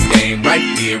 This game right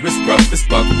here is rough as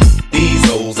fuck. These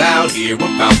hoes out here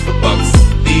about the bucks.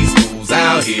 These fools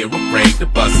out here afraid to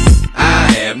bust. I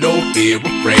have no fear,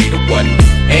 afraid of what?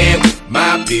 And with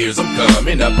my peers I'm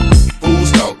coming up.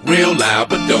 Fools talk real loud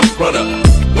but don't run up.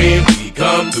 When we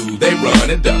come through they run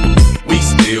and duck. We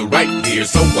still right here,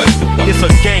 so what the fuck? It's a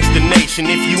gangster nation,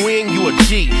 if you in, you a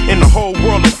G. And the whole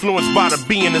world influenced by the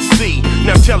B and the C.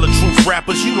 Now tell the truth,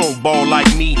 rappers, you don't ball like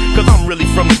me. Cause I'm really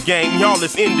from the game, y'all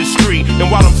is industry. And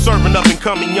while I'm serving up and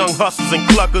coming young hustlers and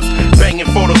cluckers, banging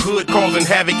for the hood, causing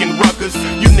havoc and ruckus,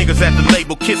 you niggas at the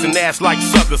label kissing ass like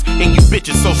suckers. And you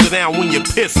bitches, so sit down when you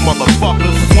piss,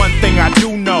 motherfuckers. One thing I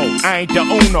do know, I ain't the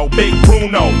Uno, Big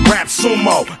Bruno, rap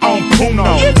sumo, on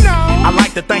Puno. You know, I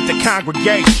like to thank the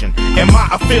congregation and my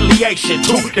affiliation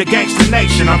to the gangster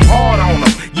nation. I'm hard on them,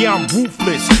 yeah, I'm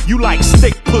ruthless. You like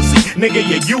stick pussy, nigga,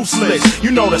 you're useless. You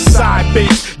know the side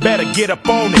bitch, better get up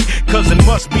on it, cause it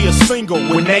must be a single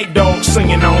with Nate Dogg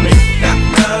singing on it.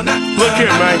 Look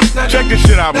here, man, check this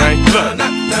shit out, man. Look,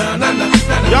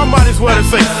 y'all might as well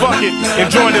say fuck it and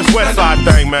join this West Side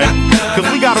thing, man. Cause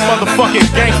we got a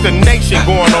motherfucking gangster nation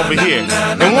going over here.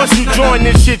 And once you join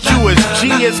this shit, you as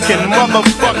G as can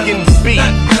motherfucking be.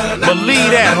 Believe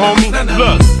that, homie.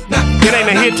 Look, it ain't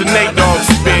a hit to Nate Dogg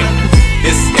spit.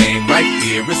 This game right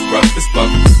here is rough as fuck.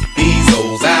 These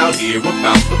hoes out here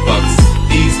about the bucks.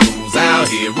 These fools out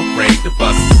here afraid to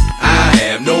bust. I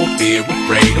have no fear,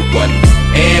 afraid of what?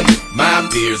 And with my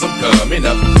peers I'm coming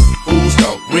up. Fools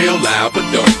talk real loud but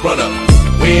don't run up.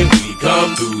 When we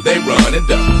come through they run and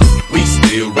duck. We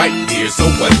still right here, so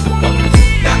what the fuck?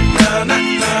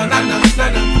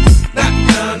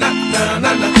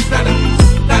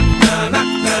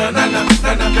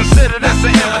 Consider this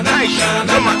an invitation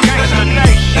to my gangster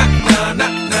nation.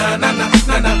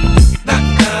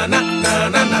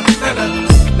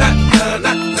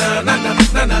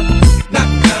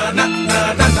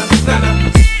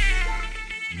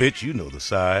 Bitch, you know the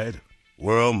side.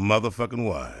 World motherfucking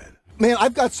wide. Man,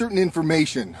 I've got certain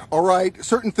information, all right?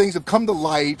 Certain things have come to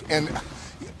light, and,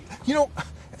 you know,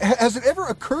 has it ever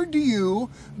occurred to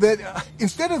you that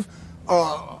instead of,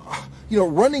 you know,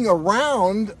 running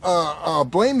around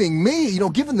blaming me, you know,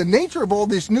 given the nature of all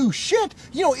this new shit,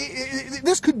 you know,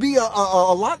 this could be a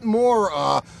lot more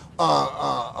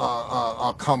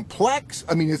complex.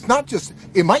 I mean, it's not just,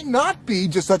 it might not be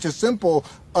just such a simple,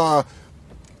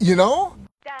 you know?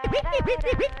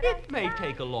 It may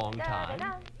take a long time,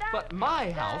 but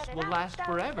my house will last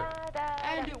forever,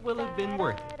 and it will have been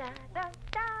worth it.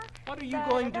 What are you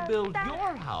going to build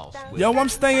your house with? Yo, I'm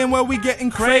staying where we getting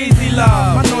crazy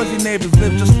love. My noisy neighbors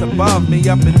live just above me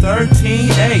up in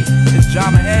 13A. It's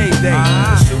Jama A Day.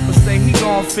 The super say he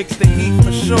gon' fix the heat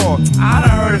for sure. I done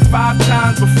heard it 5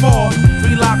 times before.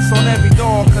 3 locks on every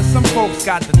door, cause some folks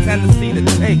got the tendency to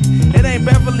take. It ain't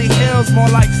Beverly Hills, more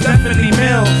like Stephanie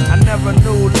Mills. I never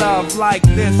knew love like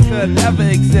this could ever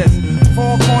exist.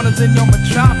 4 corners in your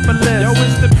metropolis. Yo,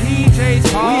 it's the PJs.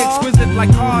 We exquisite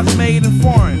like cars made in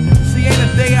foreign. See, ain't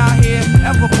a day out here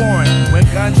ever boring when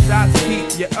gunshots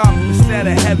keep you up instead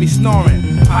of heavy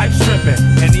snoring. Pipe stripping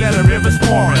instead of rivers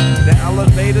pouring. The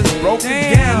elevator's broken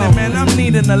down and man, I'm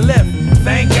needing a lift.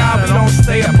 Thank God we don't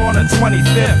stay up on the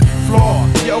 25th floor.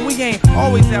 Yo, we ain't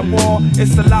always at war.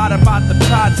 It's a lot about the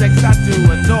projects I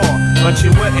do adore, but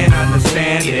you wouldn't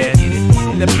understand it.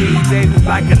 The PJs is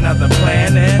like another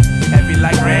planet, heavy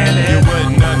like granite. You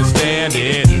wouldn't understand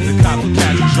it. The cops will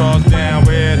catch your drawers down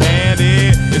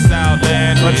red-handed. It's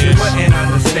outlandish, but you wouldn't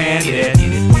understand it.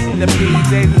 The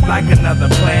PJs is like another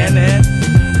planet.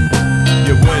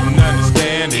 You wouldn't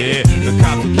understand it. The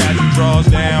cops will catch your drawers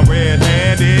down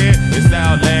red-handed. It's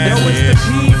outlandish. Yo, it's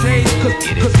the PJs, cause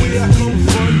we are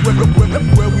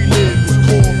where we live is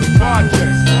called the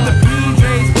projects. The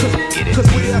PJs, cause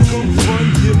we are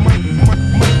you might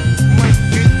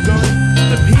get done.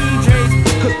 The PJs,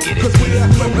 cause we are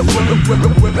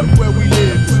where we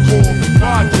live is called the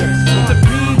projects. The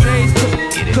PJs,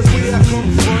 cause we are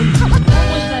What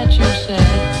was that you said?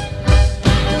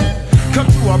 Come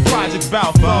to our project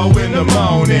about 4 in the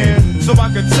morning, so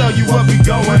I can tell you what be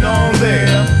going on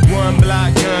there. 1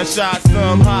 block gunshot,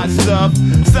 some hot stuff.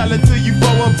 Sell it to you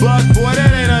for $1, boy,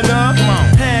 that ain't enough. Come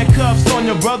on. Handcuffs on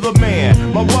your brother, man.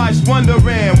 My wife's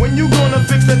wondering when you gonna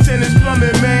fix the tennis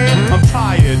plumbing, man. I'm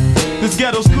tired. This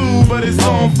ghetto's cool, but it's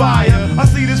on fire. I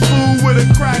see this fool with a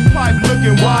crack pipe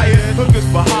looking wired. Hookers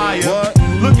for hire. What?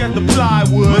 Look at the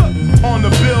plywood on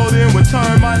the building where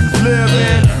termites is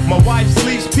living. My wife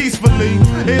sleeps peacefully.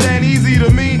 It ain't easy to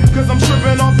me, cause I'm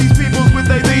tripping off these peoples with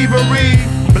their thievery.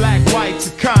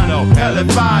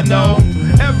 if I know.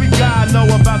 Every guy know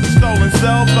about the stolen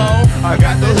cell phone. I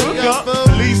got the hookup,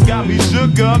 police got me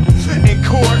shook up. In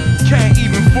court, can't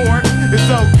even fork. It's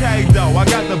okay though, I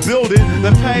got the building,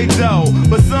 the pay dough.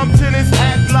 But some tenants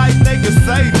act like they can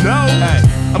say no. Hey,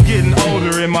 I'm getting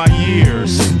older in my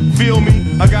years. Feel me?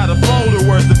 I got a folder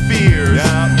worth of fears.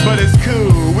 But it's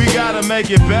cool, we gotta make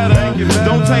it better.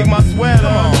 Don't take my sweat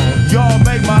on, y'all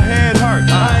make my head hurt.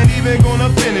 I ain't even gonna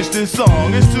finish this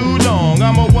song, it's too long.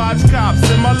 I'ma watch cops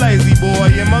and my lazy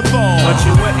boy in my thong. But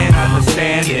you wouldn't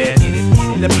understand it.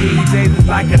 The PJs is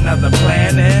like another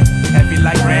planet, heavy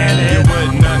like granite. You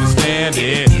wouldn't understand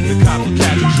it. The cops will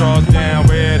catch your drawers down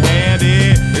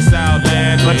red-handed. It's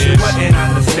outlandish. But you wouldn't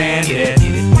understand it.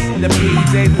 The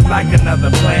PJs is like another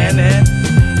planet.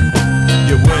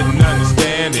 You wouldn't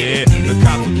understand it. The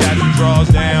cops will catch your drawers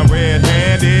down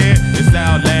red-handed. It's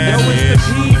outlandish. Yo, it's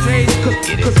the PJs,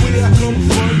 cause where I come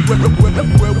from,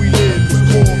 where we live is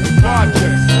called the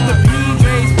projects. The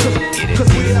PJs, cause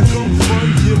where I come from,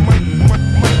 you might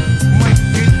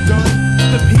get done.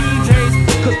 The PJs,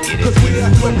 cause where I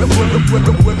come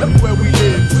from, where we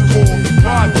live is called the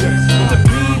projects. The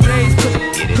PJs,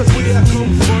 cause where I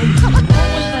come from. What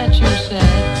was that you said?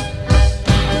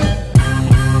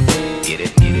 Get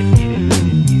it, get it, get it.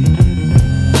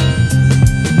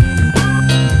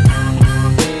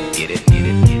 Get it, get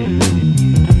it, get it. Get it, get it, get it.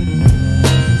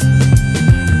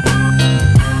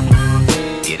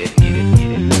 Get it, get it,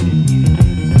 get it.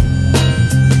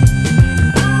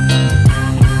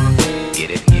 Get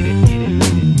it, get it, get it.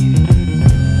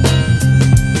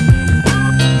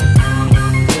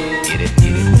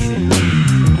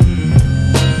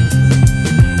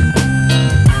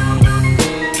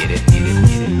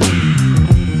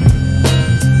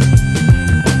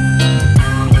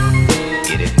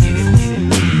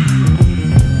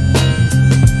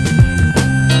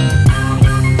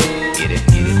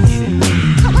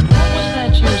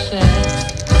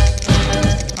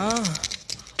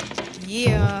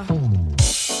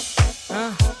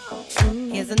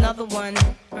 Another one,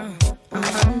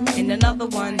 and another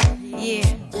one, yeah.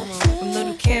 From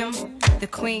Little Kim, the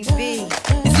Queen Bee.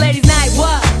 It's ladies' night,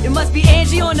 what? It must be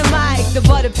Angie on the mic. The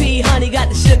butter pea, honey, got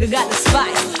the sugar, got the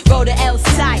spice. Roll the L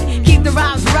tight, keep the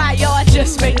rhymes right, yo. I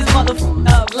just made this motherfucker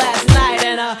up last night,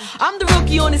 and I'm the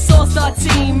rookie on this all-star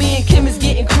team. Me and Kim is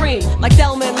getting cream, like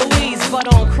Thelma and Louise, but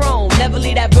on chrome. Never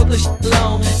leave that Brooklyn shit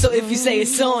alone. So if you say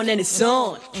it's on, then it's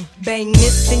on. Bang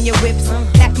this in your whips,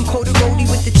 pack them Cody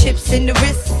with the chips in the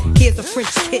wrist. Here's a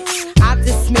French kiss. I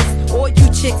dismiss all you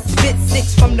chicks. Spit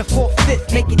 6 from the 4th,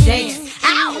 5th, make it dance.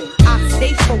 Ow! I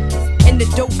stay focused and the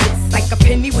dopest, like a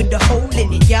penny with a hole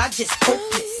in it. Y'all just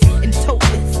hopeless and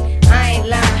topless. I ain't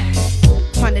lying.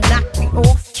 Trying to knock me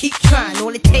off, keep trying.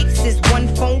 All it takes is one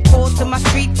phone call to my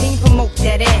street team. Promote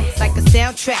that ass like a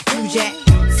soundtrack. New Jack,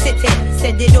 sit there,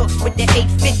 send it off with the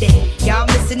 850. Y'all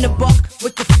missing the buck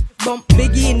with the bump.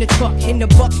 Biggie in the truck, in the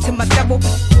buck to my double.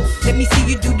 Let me see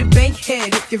you do the bank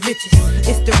head if you're riches.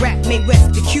 It's the rap made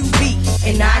West, the QB.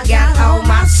 And I got all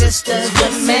my sisters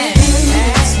with me.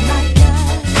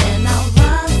 And I'll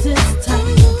rise this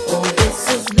time. Oh, this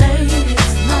is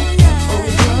ladies' night.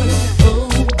 Oh,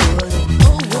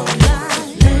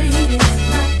 ladies'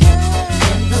 night.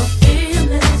 And the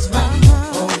feeling's right.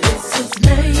 Oh, this is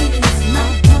ladies'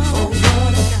 night.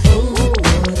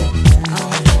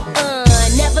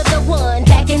 Never the one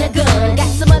packing a gun. Got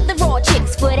some other raw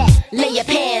chicks for that. Lay your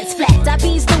pants flat. I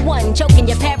be's the one choking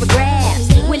your paragraphs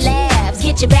with laughs.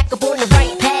 Get you back up on the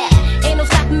right path. Ain't no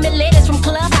stopping me latest from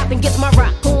club hopping. Gets my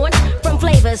rock on. From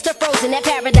flavors to frozen at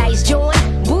paradise joint.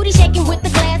 Booty shaking with the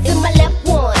glass in my left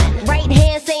one. Right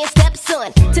hand saying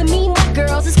stepson. To me, my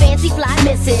girls is fancy fly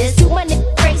misses. To my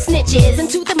great snitches and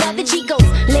to the mother chicos.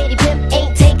 Lady pimp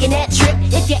ain't taking that trip.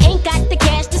 If you ain't got the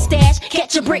cash to stash,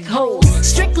 catch a brick hole.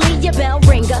 Strictly your bell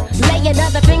ringer. Lay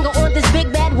another finger on this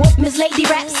big bad whoop, Miss Lady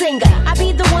Rap Singer. I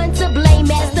be the one to blame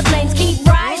as the flames keep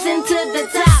rising to the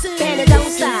top. And it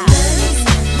don't stop.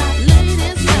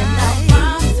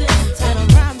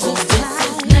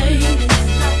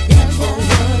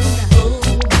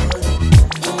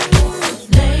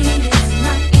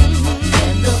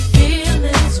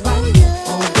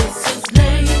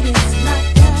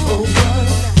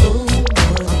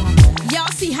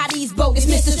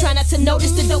 To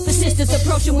notice the dopest sisters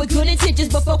approaching with good intentions,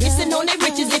 but focusing on their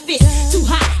riches. If it's too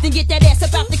hot, then get that ass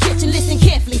about the kitchen. Listen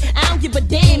carefully, I don't give a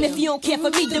damn if you don't care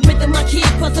for me. The rhythm I kid,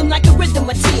 cause I'm like a rhythm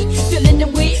I tick. Filling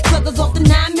them with pluggers off the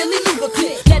 9 milli Luger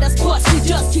clip. Let us bust, we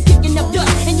just keep kicking up dust.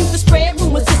 And you can spread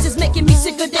rumors, this is making me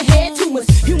sick of the head tumors.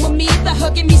 Humor me by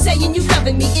hugging me, saying you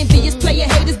loving me. Envious player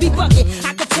haters be bucking.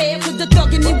 I could tell cause the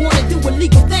thug in me wanna do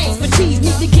illegal things. But cheese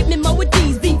need to give me more of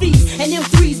these BBs and them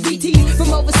 3s BTs.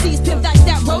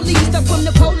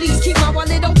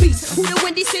 Who the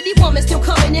Windy City woman still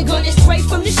coming and gunning straight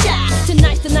from the shop?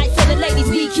 Tonight's the night for the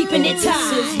ladies be keeping it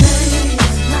tight.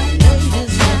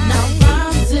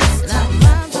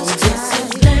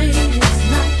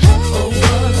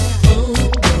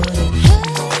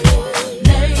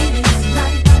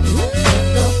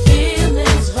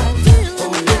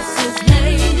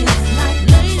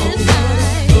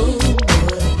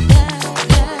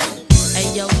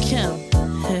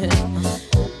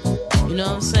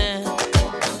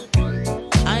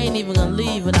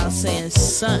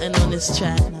 Something on this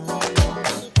track now.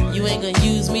 You ain't gonna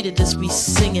use me to just be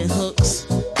singing hooks.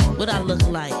 What I look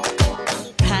like?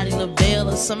 Patti LaBelle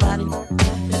or somebody?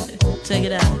 Check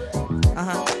it out.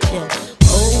 Yeah.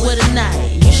 Oh, what a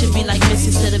night. You should be like Missy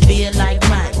instead of being like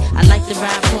Mike. I like to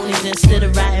ride ponies instead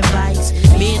of riding bikes.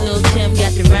 Me and Lil' Kim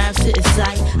got the rhymes to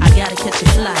incite. I gotta catch a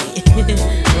flight.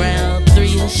 Round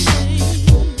 3-ish.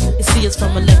 You see us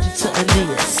from Electric to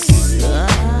Aeneas.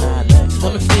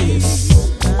 Wanna be us.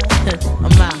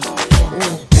 I'm out.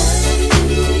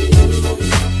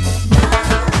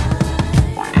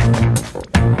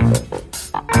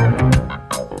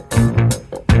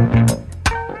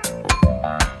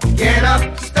 Get up,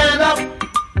 stand up.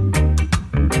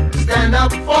 Stand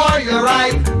up for your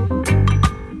right.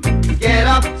 Get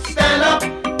up, stand up.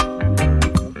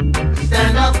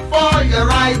 Stand up for your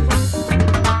right.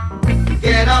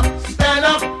 Get up, stand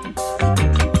up.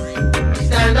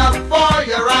 Stand up for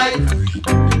your right.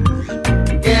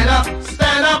 Get up,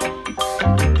 stand up.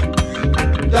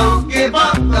 Don't give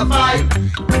up the fight.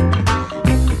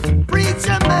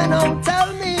 Preacher man, don't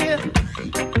tell me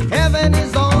heaven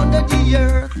is under the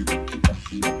earth.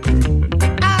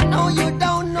 I know you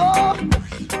don't know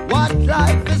what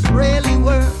life is really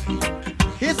worth.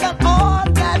 Isn't all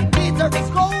that glitter is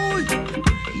gold?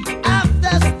 Half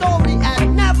the story had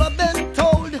never been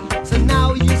told. So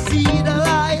now you see the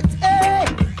light. Hey,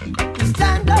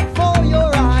 stand up for your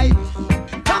right.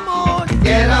 Come on,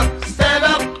 get up, stand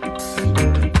up.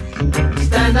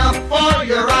 Stand up for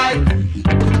your right.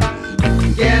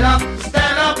 Get up,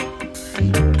 stand up.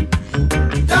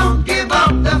 Don't give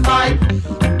up the fight.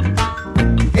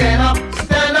 Get up,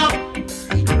 stand up.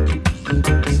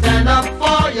 Stand up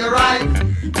for your right.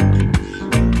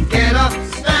 Get up,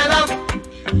 stand up.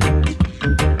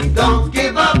 Don't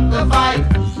give up the fight.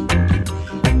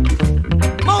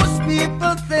 Most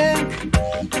people think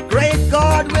great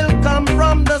God will come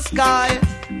from the sky,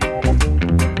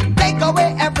 take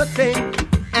away everything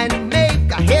and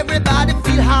make everybody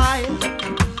feel high.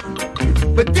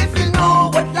 But if you know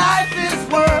what life is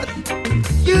worth,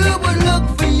 you would look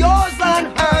for yours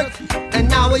on earth. And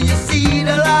now you see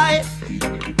the light,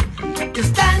 you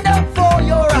stand up for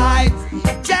your rights.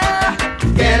 Yeah.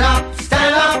 Get up,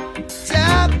 stand up.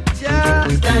 Yeah, yeah.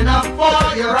 Stand up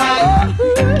for your rights.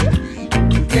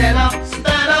 Get up,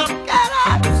 stand up. Get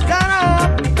up, stand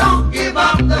up. Don't give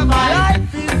up the fight.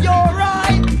 Life is your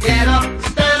right. Get up,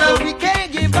 stand up. So we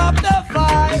can't give up the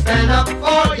fight. Stand up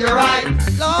for your right.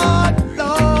 Lord,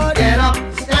 Lord. Get up,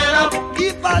 stand up.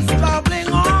 Keep us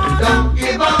traveling on. Don't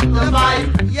give up the fight.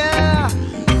 Yeah.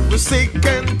 We're sick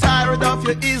and tired of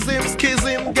your ism,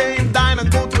 schism, game. Dine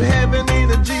and go to heaven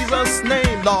in Jesus'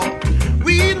 name, Lord.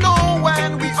 We know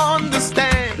and we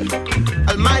understand.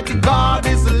 Almighty God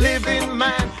is a living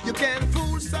man. You can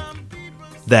fool some people.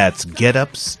 That's Get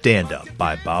Up, Stand Up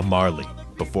by Bob Marley.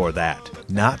 Before that,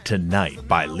 Not Tonight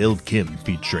by Lil' Kim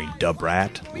featuring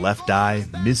Dubrat, Left Eye,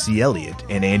 Missy Elliott,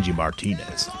 and Angie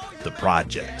Martinez. The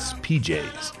Projects,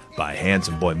 PJs by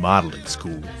Handsome Boy Modeling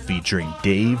School featuring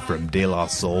Dave from De La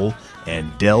Soul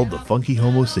and Del the Funky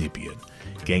Homo Sapien.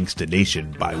 Gangsta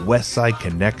Nation by Westside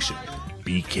Connection.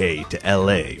 BK to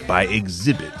LA by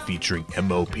Exhibit featuring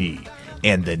MOP.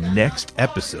 And The Next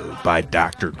Episode by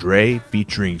Dr. Dre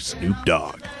featuring Snoop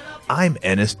Dogg. I'm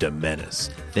Ennis de Menace.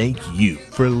 Thank you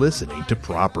for listening to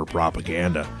Proper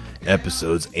Propaganda.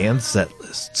 Episodes and set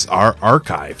lists are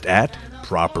archived at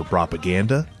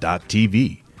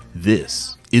properpropaganda.tv.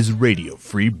 This is Radio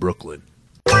Free Brooklyn.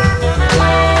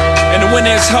 And the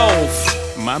winner is Hove,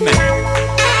 my man.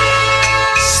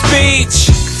 Speech.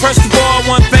 First of all, I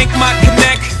want to thank my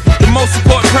connect, the most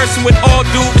important person with all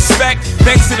due respect.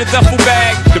 Thanks to the duffel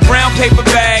bag, the brown paper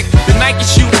bag, the Nike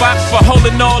shoe box for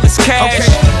holding all this cash.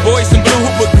 Boys in blue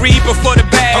who agreed before the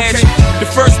badge. The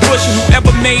first pusher who ever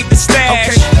made the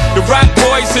stash. The rock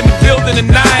boys in the building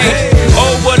tonight.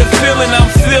 Oh, what a feeling,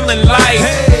 I'm feeling life.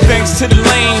 Thanks to the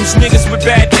lanes, niggas with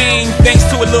bad aim. Thanks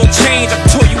to a little change, I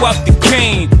tore you out the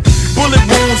cane. Bullet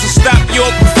wounds will stop your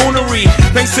buffoonery.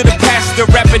 Thanks to the pastor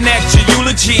rapping at your eulogy.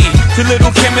 eulogy to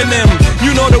little Kim and them.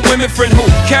 You know the women friend who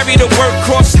carry the work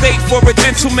cross state for a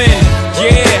gentleman.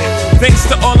 Yeah, thanks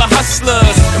to all the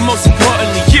hustlers, and most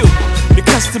importantly you, the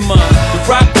customer. The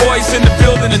rock boys in the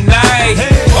building tonight.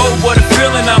 Oh, what a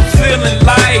feeling I'm feeling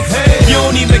like. You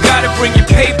don't even gotta bring your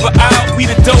paper out. We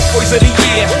the dope boys of the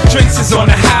year. Drinks is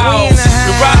on the house.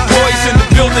 The rock boys in the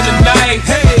building tonight.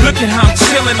 Look at how I'm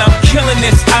chilling, I'm killing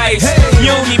this ice.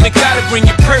 You don't even gotta bring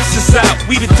your purses out.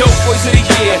 We the dope boys of the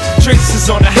year. Drinks is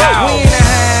on the house. We in the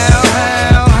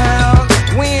house.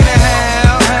 We in the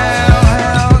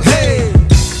house. Hey.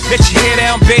 Let your hair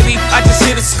down, baby. I just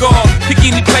hit a score. Pick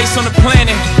any place on the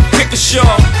planet. Pick a show.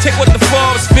 Take what the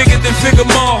fall is bigger than figure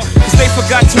more. Cause they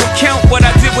forgot to account what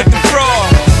I did with the fraud.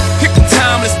 Pick a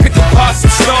time, let's pick apart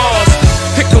some stars.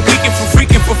 Pick a weekend for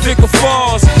freaking for figure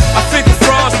falls. I figure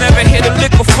frauds never hit a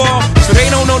lick before. So they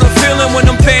don't know the feeling when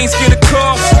them things get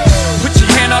across. Put your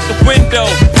hand out the window.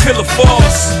 Feel a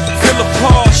force. Feel a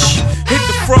Porsche. Hit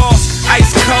the frost.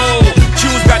 Ice cold.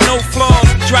 Shoes got no flaws.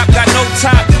 Drop got no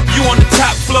top. You on the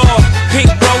top floor. Pink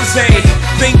rose.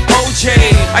 Think OJ.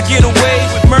 I get away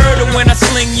with murder when I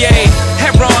sling yay.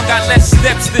 Heron got less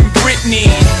steps than Britney.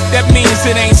 That means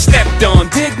it ain't stepped on.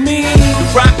 Dig me. The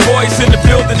rock boys in the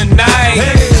building tonight.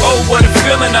 Oh, what a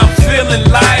feeling I'm feeling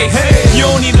like. You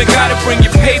don't even gotta bring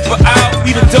your paper out.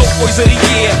 We the dope boys of the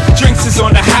year. Drinks is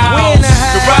on the house.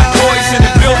 The rock boys in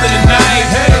the building tonight.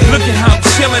 Look at how I'm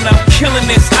chilling, I'm killing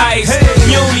this ice.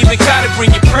 You don't even gotta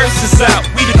bring your purses out.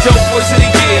 We the dope boys of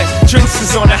the year. Drinks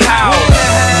is on the house.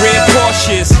 Red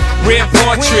Porsches, red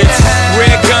portraits,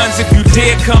 red guns if you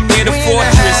dare come near the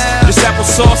fortress. This apple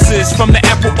sauces from the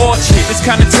apple orchard. This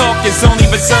kind of talk is only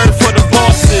reserved for the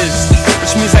bosses.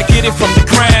 Which means I get it from the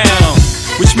ground.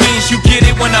 Which means you get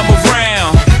it when I'm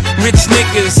around. Rich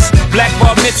niggas, black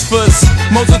bar mitzvahs.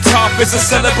 Mazel tov is a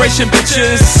celebration,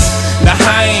 bitches.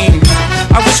 Naheim,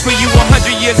 I wish for you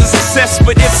 100 years of success,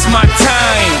 but it's my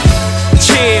time.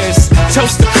 Cheers,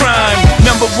 toast to crime.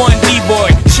 Number one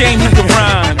D-boy, shame you can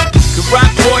rhyme. The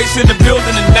rock boys in the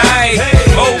building tonight.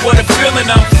 Oh, what a feeling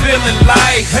I'm feeling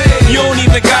like. You don't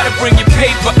even gotta bring your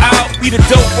paper out. We the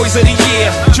dope boys of the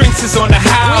year. Drinks is on the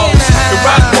house. The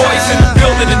rock boys in the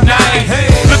building tonight.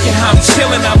 Look at how I'm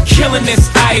chilling, I'm killing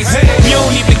this ice. You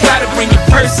don't even gotta bring your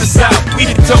purses out. We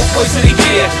the dope boys of the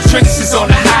year. Drinks is on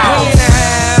the house.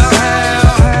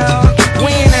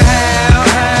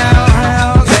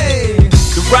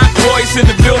 The rock boys in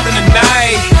the building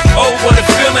tonight. Oh, what a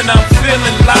feeling I'm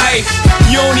feeling like.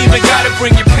 You don't even gotta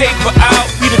bring your paper out.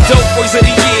 We the dope boys of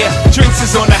the year. Drinks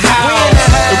is on the house.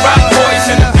 The rock boys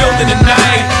in the building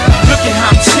tonight. Look at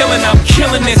how I'm chilling, I'm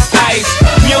killing this ice.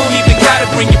 You don't even gotta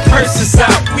bring your purses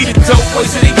out. We the dope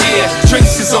boys of the year.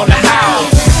 Drinks is on the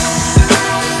house.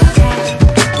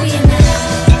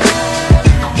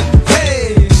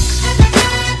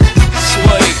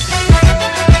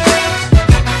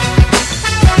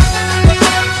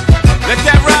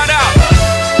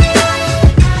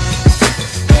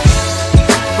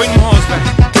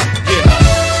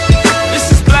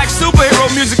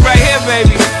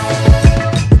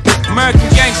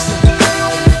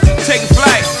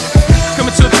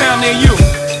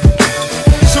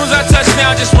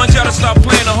 Just want y'all to start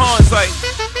playing the horns like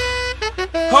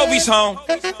Hovey's home.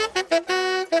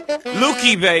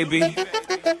 Lukey, baby.